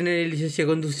y tiene licencia de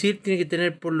conducir, tiene que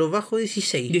tener por lo bajo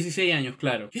 16. 16 años,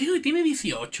 claro. Yo digo que tiene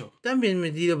 18. También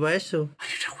metido para eso.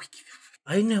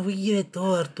 Hay una wiki de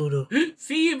todo, Arturo.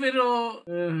 Sí, pero...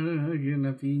 que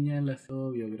una piña en la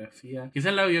biografía. Quizás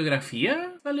en la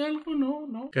biografía sale algo,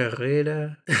 ¿no?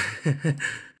 Carrera.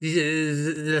 Dice,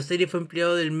 la serie fue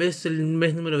empleado del mes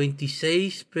número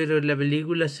 26, pero en la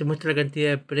película se muestra la cantidad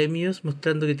de premios,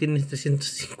 mostrando que tiene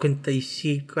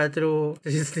 354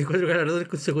 galardones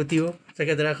consecutivos. O sea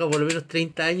que ha trabajado por lo menos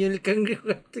 30 años en el Cangrejo.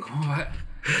 ¿Cómo va?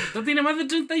 ¿No tiene más de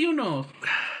 31?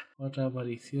 Otras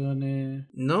apariciones...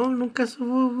 No, nunca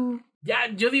supo.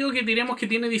 Ya, yo digo que diremos que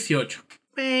tiene 18.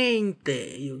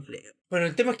 20, yo creo. Bueno,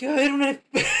 el tema es que va a haber una...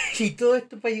 y todo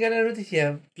esto para llegar a la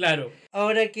noticia. Claro.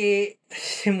 Ahora que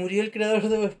se murió el creador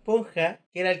de Bob Esponja,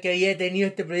 que era el que había tenido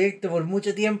este proyecto por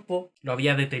mucho tiempo. ¿Lo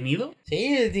había detenido?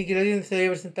 Sí, Nickelodeon se lo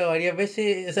había presentado varias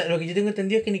veces. O sea, lo que yo tengo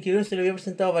entendido es que Nickelodeon se lo había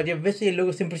presentado varias veces y el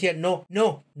loco siempre decía, no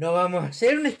vamos a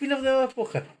hacer un spin-off de Bob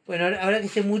Esponja. Bueno, ahora que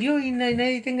se murió y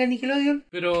nadie tenga Nickelodeon.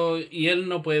 Pero, ¿y él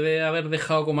no puede haber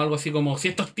dejado como algo así como, si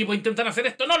estos tipos intentan hacer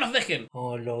esto, no los dejen?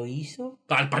 ¿O lo hizo?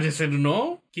 Al parecer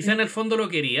no. Quizá en el fondo lo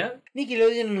quería.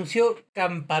 Nickelodeon anunció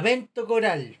Campamento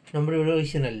Coral, nombre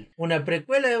provisional. Una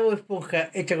precuela de Bob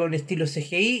Esponja hecha con estilo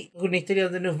CGI, una historia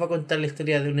donde nos va a contar la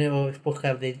historia de una Bob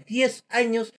Esponja de 10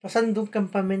 años pasando un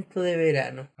campamento de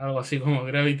verano. Algo así como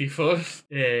Gravity Falls.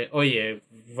 Oye,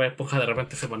 Bob Esponja de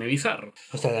repente se pone bizarro.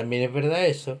 O sea, también es verdad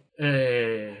eso.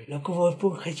 Loco, Bob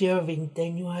Esponja lleva 20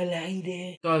 años al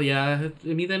aire. ¿Todavía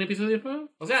emiten episodios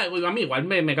nuevos? O sea, a mí igual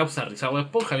me causa risa Bob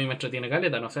Esponja, a mí me entretiene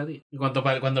caleta, no sé a ti. Y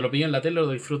cuando lo pillo en la tele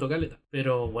lo disfruto caleta.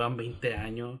 Pero, weón, 20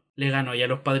 años. Le ganó ya a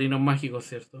los Padrinos Mágicos,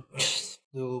 ¿cierto?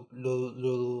 Lo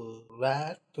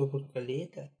rato por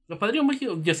caleta. Los Padrinos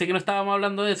Mágicos, yo sé que no estábamos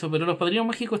hablando de eso, pero los Padrinos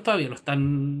Mágicos todavía lo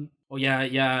están... O ya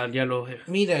los...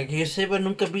 Mira, que yo sepa,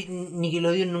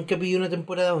 Nickelodeon nunca pidió una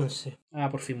temporada 11. Ah,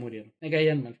 por fin murieron. Me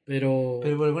caían mal, pero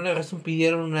por alguna razón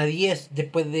pidieron una 10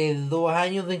 después de 2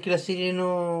 años en que la serie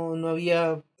no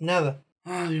había nada.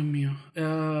 Ah, Dios mío.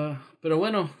 Pero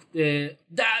bueno,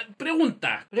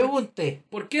 pregunta. Pregunte.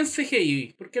 ¿Por qué en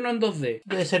CGI? ¿Por qué no en 2D?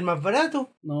 Debe ser más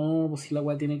barato. No, pues si la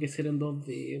weá tiene que ser en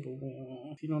 2D,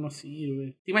 pues, si no, no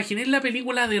sirve. ¿Te imaginas la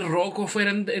película de Rocco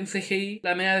fuera en CGI?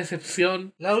 La media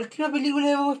decepción. ¿La última película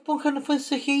de Bob Esponja no fue en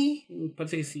CGI?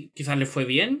 Parece que sí. Quizás le fue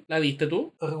bien. ¿La viste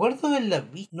tú? Recuerdo haberla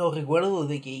visto. No recuerdo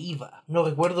de qué iba. No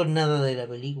recuerdo nada de la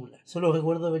película. Solo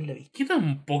recuerdo haberla visto. ¿Qué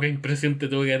tan poca impresión te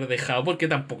tengo que haber dejado? Porque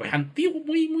tampoco es antigua,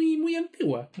 muy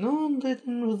antigua. No, de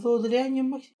unos 2 o 3 años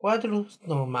más. 4,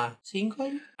 no más. 5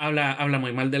 años. Habla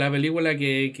muy mal de la película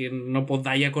que no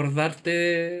podáis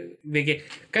acordarte de que...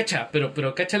 Cacha,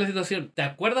 pero cacha la situación. ¿Te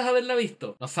acuerdas haberla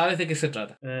visto? No sabes de qué se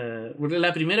trata.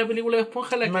 La primera película de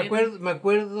Esponja me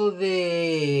acuerdo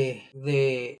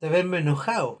de haberme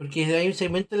enojado. Porque hay un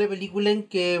segmento de la película en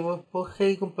que Bob Esponja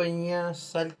y compañía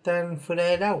saltan fuera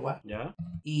del agua. ¿Ya?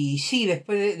 Y sí,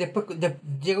 después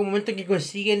llega un momento en que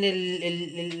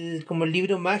consiguen como el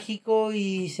libro mágico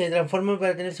y se transforman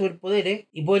para tener superpoderes.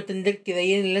 Y puedo entender que de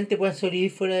ahí en adelante puedan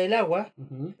sobrevivir fuera del agua.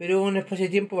 Pero hubo un espacio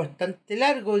de tiempo bastante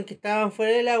largo en que estaban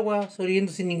fuera del agua,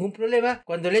 sobreviviendo sin ningún problema.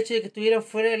 Cuando el hecho de que estuvieran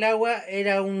fuera del agua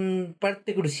era una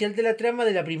parte crucial de la trama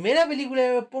de la primera película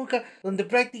de Bob Esponja, donde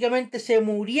prácticamente se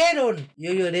murieron.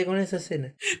 Yo lloré con esa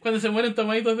escena. Cuando se mueren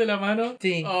tomaditos de la mano.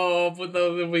 Sí. Oh, puta,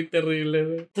 es muy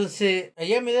terrible. Entonces,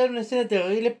 allá me dan una escena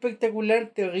terrible,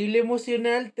 espectacular, terrible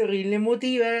emocional, terrible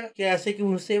emotiva, que hace que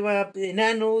un Seba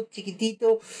enano,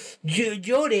 chiquitito,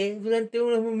 llore durante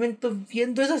unos momentos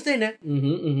viendo esa escena.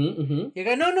 Y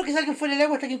acá no, que salgan fuera del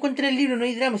agua hasta que encuentren el libro, no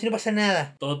hay drama, si no pasa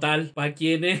nada. Total, ¿pa'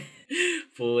 quién es?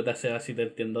 Puta, Seba, si te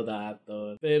entiendo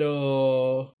tanto.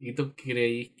 Pero... ¿Y ¿Y tú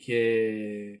creéis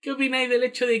que... ¿Qué opináis del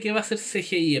hecho de que va a ser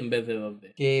CGI en vez de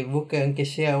 2D? Que buscan que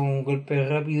sea un golpe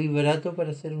rápido y barato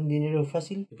para hacer un dinero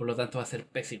fácil. Y por lo tanto va a ser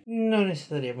pésimo. No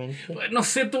necesariamente. Pues, no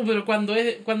sé tú, pero cuando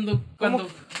es... Cuando...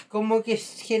 Como que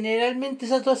generalmente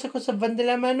todas esas cosas van de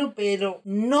la mano, pero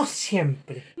no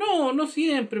siempre. No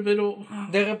siempre, pero...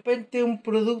 De repente un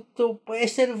producto puede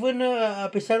ser bueno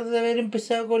a pesar de haber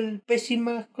empezado con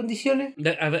pésimas condiciones.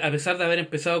 A pesar de haber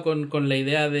empezado con la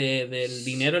idea del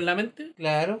dinero en la mente.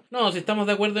 Claro. No, si estamos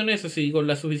de acuerdo en eso, sí, con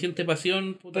la suficiente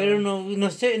pasión. Puta. Pero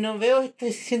no sé, no veo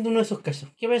este siendo uno de esos casos.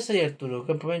 ¿Qué pensaría Arturo?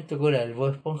 Campamento Coral,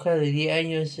 Bob Esponja de 10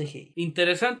 años en CGI.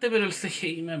 Interesante, pero el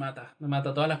CGI me mata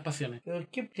todas las pasiones. Pero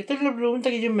esta es la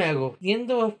pregunta que yo me hago.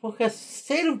 Viendo Bob Esponja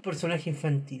ser un personaje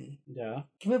infantil, Ya.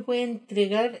 ¿qué me puede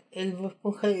entregar el Bob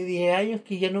Esponja de 10 años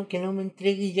que no me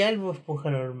entregue ya el Bob Esponja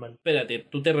normal? Espérate,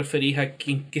 ¿tú te referís a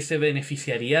qué se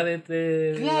beneficiaría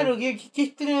de... Claro, ¿qué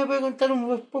historia me puede contar un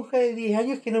Bob Esponja de 10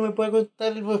 años que no me puede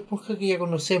contar el Bob Esponja que ya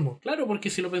conocemos? Claro, porque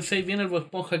si lo pensáis bien, el Bob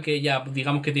Esponja que ya,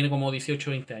 digamos que tiene como 18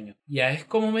 o 20 años, ya es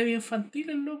como medio infantil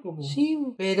el loco. Po. Sí,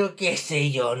 pero qué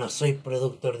sé yo, no soy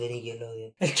productor de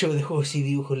Nickelodeon. El show de juegos y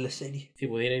dibujos en la serie. Si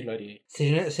pudierais lo haría.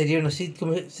 Sería una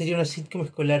sitcom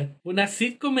escolar. Una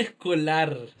sitcom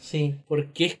escolar. Sí. ¿Por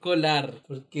qué escolar?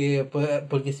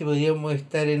 Porque si podríamos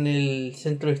estar en el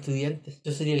centro de estudiantes.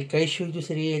 Yo sería el Kaishu y tú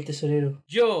serías el tesorero.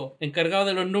 Yo, encargado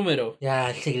de los números. Ya,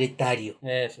 el secretario.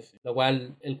 Eso sí.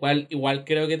 El cual igual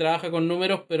creo que trabaja con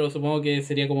números, pero supongo que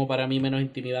sería como para mí menos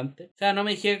intimidante. O sea, no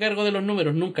me dejé a cargo de los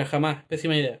números, nunca, jamás.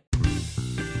 Pésima idea.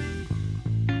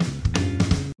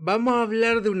 Vamos a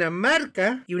hablar de una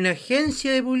marca y una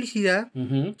agencia de publicidad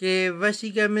que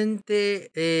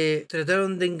básicamente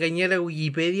trataron de engañar a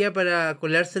Wikipedia para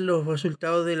colarse en los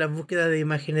resultados de las búsquedas de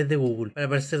imágenes de Google, para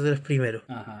parecer de los primeros.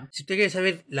 Ajá. Si usted quiere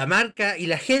saber la marca y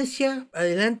la agencia,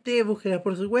 adelante, búsquelas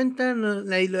por su cuenta,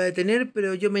 nadie lo va a detener,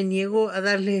 pero yo me niego a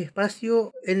darle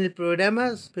espacio en el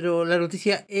programa, pero la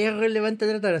noticia es relevante a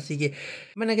tratar, así que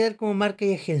van a quedar como marca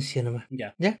y agencia nomás.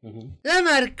 Ya. ¿Ya? La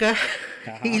marca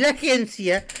Ajá. y la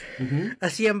agencia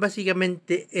hacían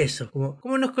básicamente eso.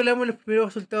 ¿Cómo nos colamos los primeros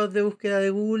resultados de búsqueda de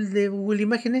Google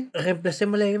Imágenes?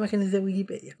 Reemplacemos las imágenes de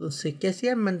Wikipedia. Entonces, ¿qué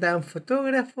hacían? Mandaban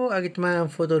fotógrafos a que tomaban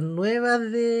fotos nuevas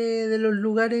de los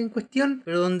lugares en cuestión,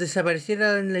 pero donde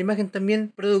desapareciera en la imagen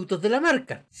también productos de la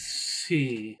marca.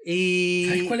 Sí. Y...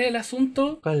 ¿Sabes cuál es el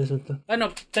asunto? ¿Cuál es el asunto? Ah,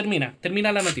 no,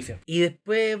 termina la noticia. Y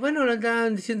después, bueno, nos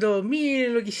andaban diciendo,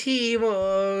 miren lo que hicimos,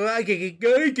 ay,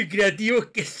 qué creativos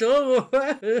que somos.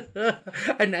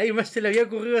 A nadie más se le había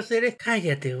ocurrido hacer esto.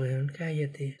 Cállate, weón,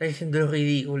 cállate. Estás diciendo lo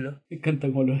ridículo. Me encanta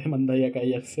cómo los demandáis a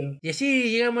callarse. Y así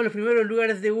llegamos a los primeros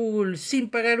lugares de Google sin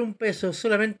pagar un peso,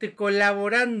 solamente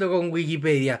colaborando con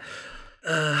Wikipedia.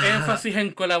 Énfasis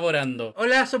en colaborando.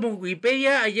 Hola, somos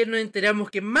Wikipedia. Ayer nos enteramos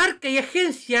que marca y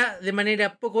agencia, de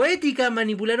manera poco ética,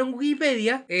 manipularon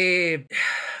Wikipedia,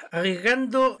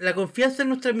 arriesgando la confianza en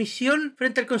nuestra misión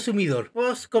frente al consumidor.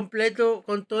 Post completo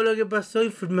con todo lo que pasó,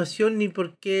 información y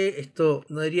por qué esto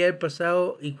no debería haber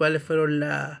pasado y cuáles fueron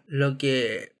lo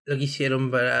que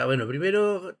hicieron para... Bueno,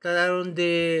 primero trataron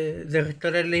de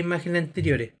restaurar las imágenes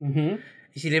anteriores.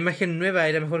 Y si la imagen nueva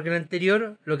era mejor que la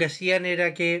anterior, lo que hacían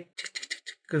era que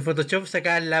con Photoshop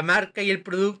sacaban la marca y el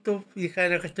producto y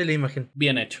dejaban el resto de la imagen.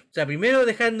 Bien hecho. O sea, primero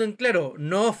dejando en claro,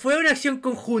 no fue una acción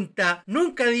conjunta,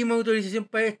 nunca dimos autorización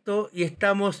para esto y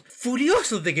estamos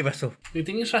furiosos de qué pasó. Y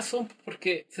tenéis razón,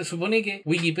 porque se supone que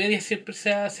Wikipedia siempre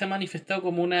se ha manifestado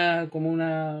como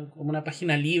una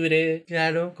página libre.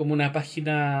 Claro. Como una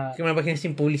página... Como una página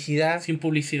sin publicidad. Sin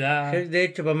publicidad. De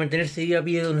hecho, para mantenerse viva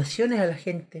pide donaciones a la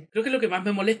gente. Creo que lo que más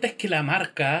me molesta es que la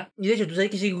marca... Y de hecho, tú sabes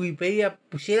que si Wikipedia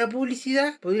pusiera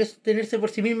publicidad, podría sostenerse por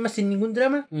sí misma sin ningún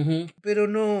drama, pero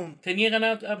no... Se niegan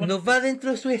a no va dentro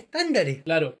de sus estándares.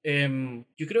 Claro.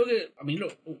 Yo creo que a mí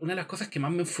una de las cosas que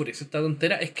más me enfurece esta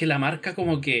tontera es que la marca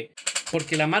como que...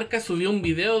 Porque la marca subió un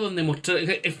video donde mostró...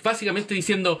 Es básicamente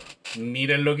diciendo...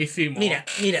 Miren lo que hicimos. Mira.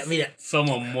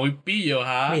 Somos muy pillos,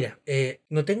 ¿ah? Mira,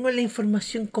 no tengo la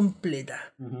información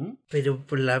completa, pero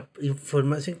por la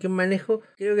información que manejo,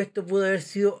 creo que esto pudo haber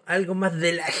sido algo más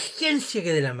de la agencia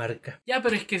que de la marca. Ya,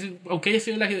 pero es que aunque haya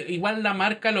sido igual la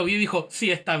marca lo vio y dijo,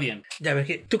 sí, está bien. Ya, pero es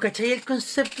que, ¿tú cachai el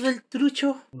concepto del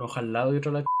trucho? Un ojo al lado y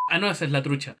otro a la Ah, no, esa es la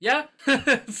trucha. ¿Ya?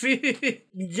 Sí.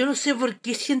 Yo no sé por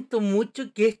qué siento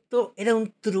mucho que esto era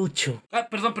un trucho. Ah,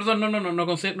 perdón, no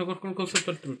con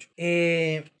concepto del trucho.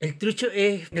 El trucho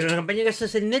es una campaña que se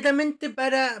hace netamente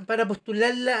para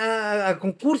postularla a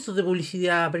concursos de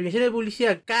publicidad, a premiaciones de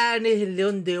publicidad, Cannes, el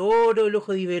León de Oro, el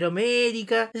Ojo de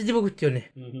Iberoamérica, ese tipo de cuestiones.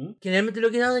 Generalmente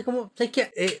lo que hace es como, ¿sabes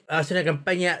qué? Hace una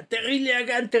campaña terrible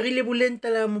acá, terrible pulenta,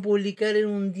 la vamos a publicar en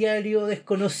un diario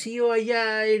desconocido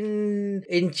allá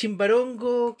en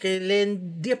Chimbarongo, que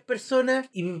leen 10 personas,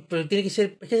 pero tiene que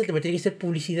ser, es que ese tema, tiene que ser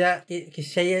publicidad que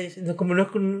se haya,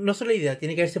 no solo la idea,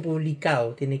 tiene que haberse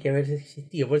publicado, tiene que haberse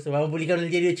existido. Por eso vamos a publicar en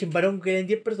el diario de Chimbarongo que leen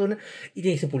 10 personas y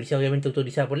tiene que ser publicidad obviamente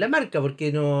autorizada por la marca,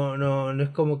 porque no es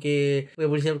como que puede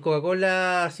publicitar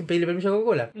Coca-Cola sin pedirle permiso a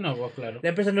Coca-Cola. No, pues claro. La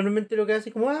empresa normalmente lo que hace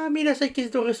es como, mira, sabes que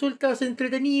esto resulta, va a ser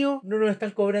entretenido, no nos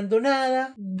están cobrando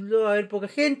nada, va a haber poca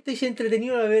gente, y si es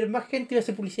entretenido va a haber más gente y va a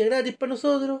ser publicidad gratis para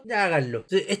nosotros, ya háganlo.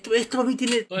 Entonces, esto para mí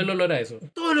tiene Todo el olor a eso.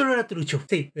 todo el olor a trucho.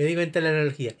 Sí, me di cuenta de la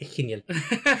analogía, es genial.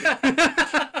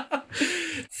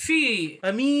 Sí.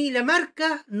 A mí la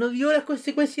marca no vio las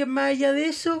consecuencias más allá de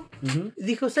eso.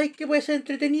 Dijo, ¿sabes qué puede ser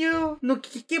entretenido? No,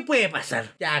 ¿qué puede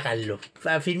pasar? Ya háganlo.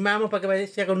 Firmamos para que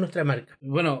sea con nuestra marca.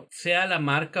 Bueno, sea la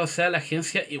marca o sea la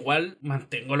agencia, igual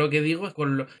mantengo lo que digo,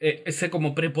 con ese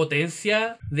como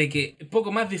prepotencia de que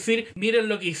poco más decir, miren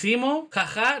lo que hicimos,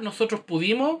 jaja, nosotros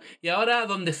pudimos y ahora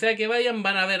donde sea que vayan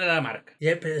van a ver a la marca.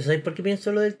 Ya, pero ¿sabes por qué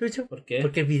pienso lo del trucho? ¿Por qué?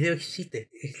 Porque el video existe.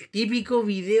 El típico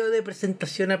video de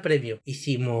presentación a premio.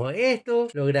 Hicimos esto,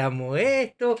 logramos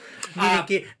esto.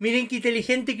 Miren qué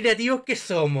inteligentes y creativos que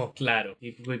somos. Claro,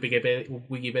 y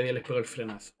Wikipedia les pegó el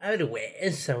frenazo. Me da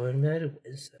vergüenza, weón, me da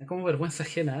vergüenza. Es como vergüenza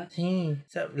ajena, ¿eh? Sí, o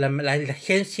sea, la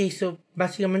agencia hizo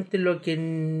básicamente lo que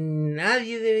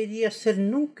nadie debería hacer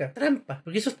nunca. Trampa,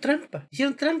 porque eso es trampa.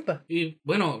 Hicieron trampa. Y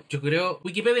bueno, yo creo,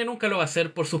 Wikipedia nunca lo va a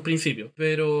hacer por sus principios,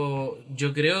 pero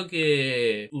yo creo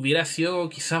que hubiera sido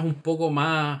quizás un poco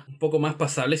más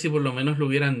pasable si por lo menos lo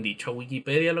hubieran dicho a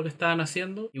Wikipedia lo que estaban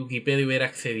haciendo y Wikipedia hubiera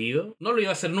accedido. No lo iba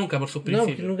a hacer nunca por sus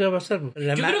principios. No, nunca va a pasar. Yo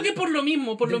creo que por lo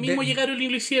mismo llegaron y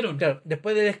lo hicieron. Claro,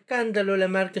 después del escándalo la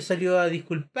marca salió a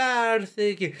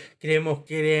disculparse, que queremos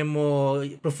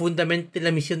profundamente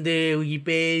la misión de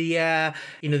Wikipedia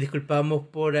y nos disculpamos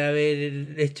por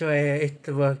haber hecho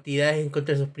estas actividades en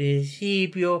contra de sus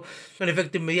principios. Con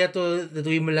efecto inmediato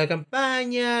detuvimos la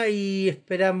campaña y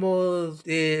esperamos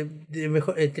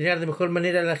entrenar de mejor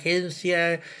manera a la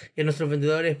agencia y a nuestros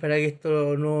vendedores para que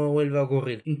esto no vuelva a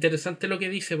ocurrir. Interesante lo que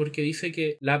dice, porque dice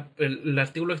que el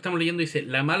artículo que estamos leyendo dice,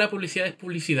 la mala publicidad es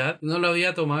publicidad. No lo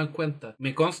había tomado en cuenta.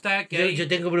 Me consta que yo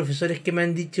tengo profesores que me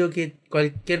han dicho que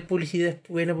cualquier publicidad es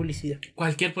buena publicidad.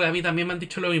 Pues a mí también me han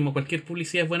dicho lo mismo, cualquier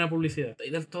publicidad es buena publicidad. Estoy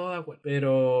del todo de acuerdo.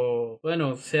 Pero,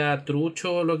 bueno, sea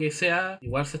trucho o lo que sea,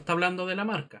 igual se está hablando de la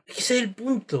marca. Ese es el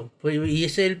punto. Y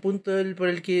ese es el punto por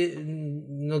el que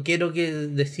no quiero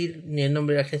decir ni el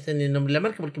nombre de la agencia ni el nombre de la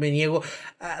marca, porque me niego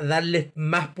a darles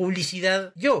más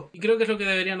publicidad yo. Y creo que es lo que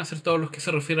deberían hacer todos los que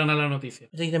se refieran a la noticia.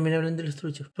 Aquí también hablan de los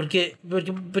truchos. Porque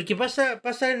pasa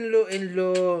en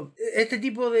este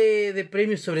tipo de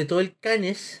premios, sobre todo el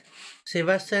Cannes, se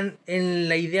basan en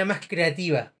la idea más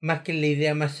creativa, más que en la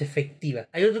idea más efectiva.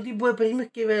 Hay otro tipo de premios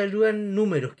que evalúan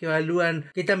números, que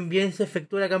evalúan qué tan bien se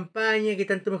efectúa la campaña, qué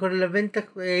tanto mejoran las ventas.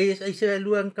 Ahí se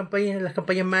evalúan las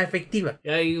campañas más efectivas. Y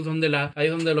ahí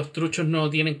donde los truchos no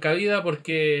tienen cabida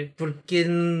porque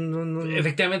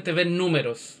efectivamente ven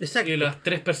números. Exacto. Y las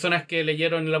 3 personas que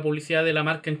leyeron la publicidad de la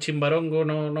marca en Chimbarongo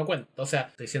no cuentan. O sea,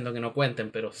 estoy diciendo que no cuenten,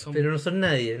 pero no son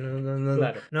nadie.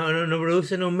 Claro. No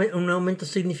producen un aumento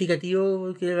significativo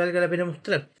que valga la pena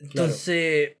mostrar.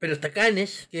 Entonces, claro. Pero está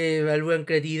Cannes, que evalúan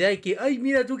creatividad y que, ay,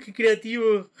 mira tú qué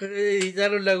creativo,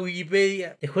 editaron la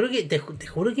Wikipedia. Te juro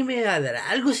que me va a dar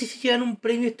algo si se llevan un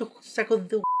premio estos sacos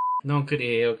de... No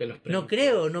creo que los premios. No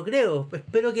creo.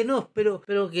 Espero que no.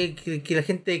 Espero que la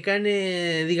gente de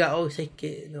Cannes diga, ¿sabes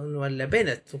qué? No vale la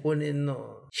pena. Esto pone,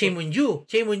 no... Shame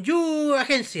on you,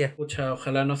 agencia. Escucha,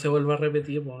 ojalá no se vuelva a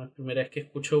repetir, porque es la primera vez que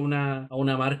escucho a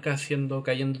una marca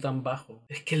cayendo tan bajo.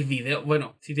 Es que el video,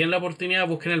 bueno, si tienen la oportunidad,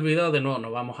 busquen el video. De nuevo,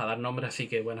 no vamos a dar nombres, así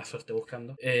que buena suerte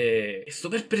buscando. Es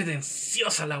súper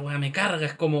pretenciosa la wea, me carga.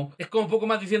 Es como un poco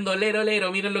más diciendo, lero,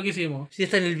 miren lo que hicimos. Si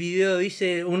está en el video,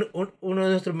 dice, uno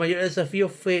de nuestros mayores desafíos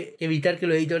fue evitar que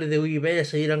los editores de Wikipedia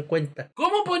se dieran cuenta.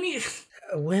 ¿Cómo ponís?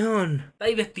 Weón.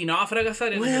 Estáis destinados a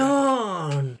fracasar.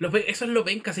 Weón. Eso es lo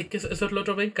penca, así que eso es lo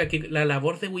otro penca, que la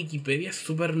labor de Wikipedia es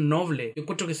súper noble. Yo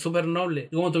encuentro que es súper noble.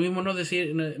 Y como tú mismo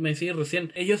me decías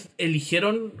recién, ellos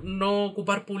eligieron no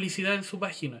ocupar publicidad en su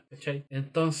página, ¿cachai?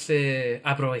 Entonces,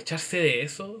 aprovecharse de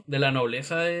eso, de la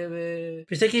nobleza de...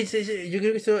 Pero es que yo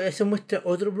creo que eso muestra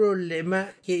otro problema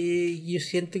que yo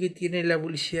siento que tiene la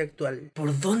publicidad actual.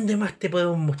 ¿Por dónde más te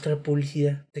podemos mostrar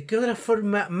publicidad? ¿De qué otra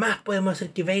forma más podemos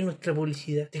hacer que veáis nuestra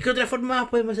publicidad? ¿De qué otra forma más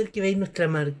podemos hacer que veáis nuestra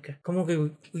marca? ¿Cómo que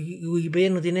Wikipedia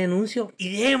no tiene anuncios?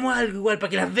 Ideemos algo igual para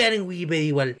que las vean en Wikipedia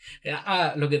igual.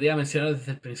 Lo que te iba a mencionar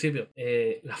desde el principio.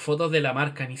 Las fotos de la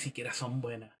marca ni siquiera son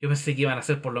buenas. Yo pensé que iban a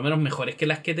ser por lo menos mejores que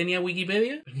las que tenía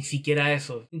Wikipedia, pero ni siquiera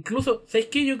eso. Incluso, ¿sabes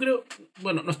qué? Yo creo,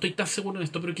 bueno, no estoy tan seguro en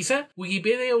esto, pero quizás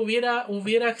Wikipedia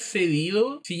hubiera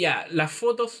accedido si ya las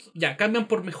fotos ya cambian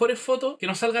por mejores fotos, que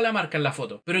no salga la marca en la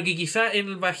foto, pero que quizás en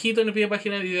el bajito, en la primera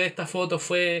página de esta foto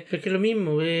fue... Pero es que es lo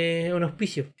mismo, es un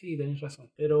auspicio. Sí, tenés razón.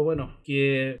 Pero bueno,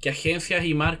 que agencias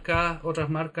y marcas, otras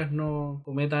marcas no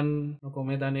cometan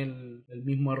el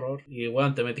mismo error. Y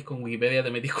bueno, te metís con Wikipedia,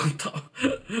 te metís con todo.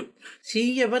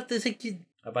 Sí, y aparte es que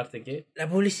Aparte que... la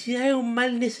publicidad es un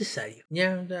mal necesario.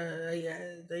 Ya,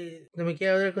 no me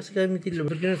queda otra cosa que admitirlo.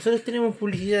 Porque nosotros tenemos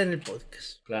publicidad en el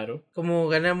podcast. Claro. Como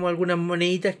ganamos algunas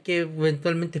moneditas que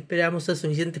eventualmente esperamos ser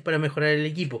suficientes para mejorar el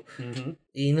equipo. Uh-huh.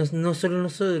 Y no solo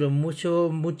nosotros,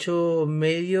 muchos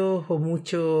medios o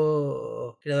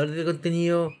muchos creadores de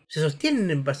contenido se sostienen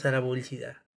en base a la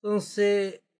publicidad.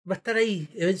 Entonces... va a estar ahí,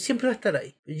 siempre va a estar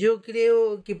ahí. Yo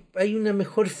creo que hay una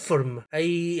mejor forma.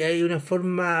 Hay una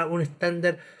forma, un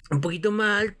estándar un poquito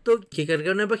más alto que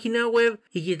cargar una página web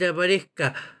y que te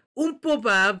aparezca un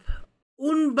pop-up,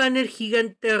 un banner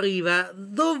gigante arriba,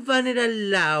 2 banners al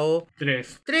lado,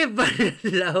 3 banners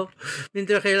al lado,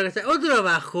 mientras hay otro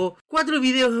abajo, 4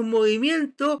 videos en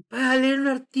movimiento para leer un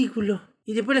artículo.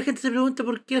 Y después la gente se pregunta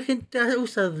por qué la gente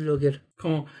usa AdBlocker.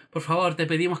 Como, por favor, te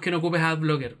pedimos que no ocupes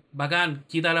AdBlocker. Bacán,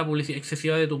 quita la publicidad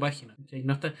excesiva de tu página.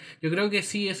 No está... Yo creo que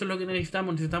sí, eso es lo que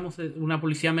necesitamos. Necesitamos una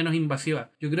publicidad menos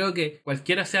invasiva. Yo creo que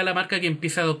cualquiera sea la marca que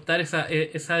empiece a adoptar ese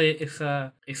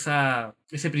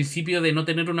principio de no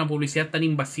tener una publicidad tan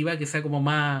invasiva, que sea como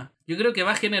más... Yo creo que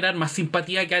va a generar más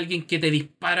simpatía que alguien que te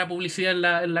dispara publicidad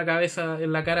en la cabeza,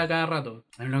 en la cara cada rato.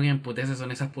 A mí lo que me emputece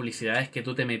son esas publicidades que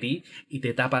tú te metí y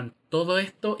te tapan todo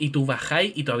esto y tú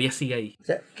bajáis y todavía sigue ahí. O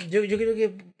sea, yo creo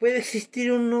que puede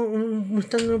existir un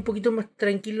estándar un poquito más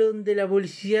tranquilo donde la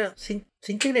publicidad se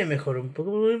integre mejor un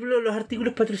poco. Por ejemplo, los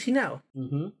artículos patrocinados.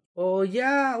 Uh-huh. O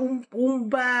ya un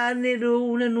banner o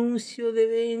un anuncio de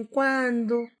vez en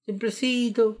cuando,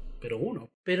 simplecito. Pero uno.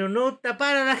 Pero no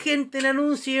tapar a la gente en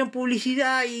anuncios y en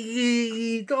publicidad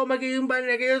y toma que hay un banner,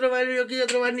 aquí hay otro banner, aquí hay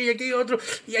otro banner, y aquí hay otro,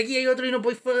 y aquí hay otro, y no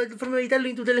podéis de forma de evitarlo,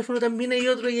 y en tu teléfono también hay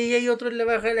otro, y ahí hay otro en la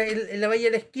valla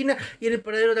de la esquina, y en el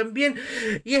paradero también.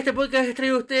 Y este podcast es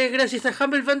traído a ustedes gracias a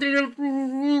Humble Bundle.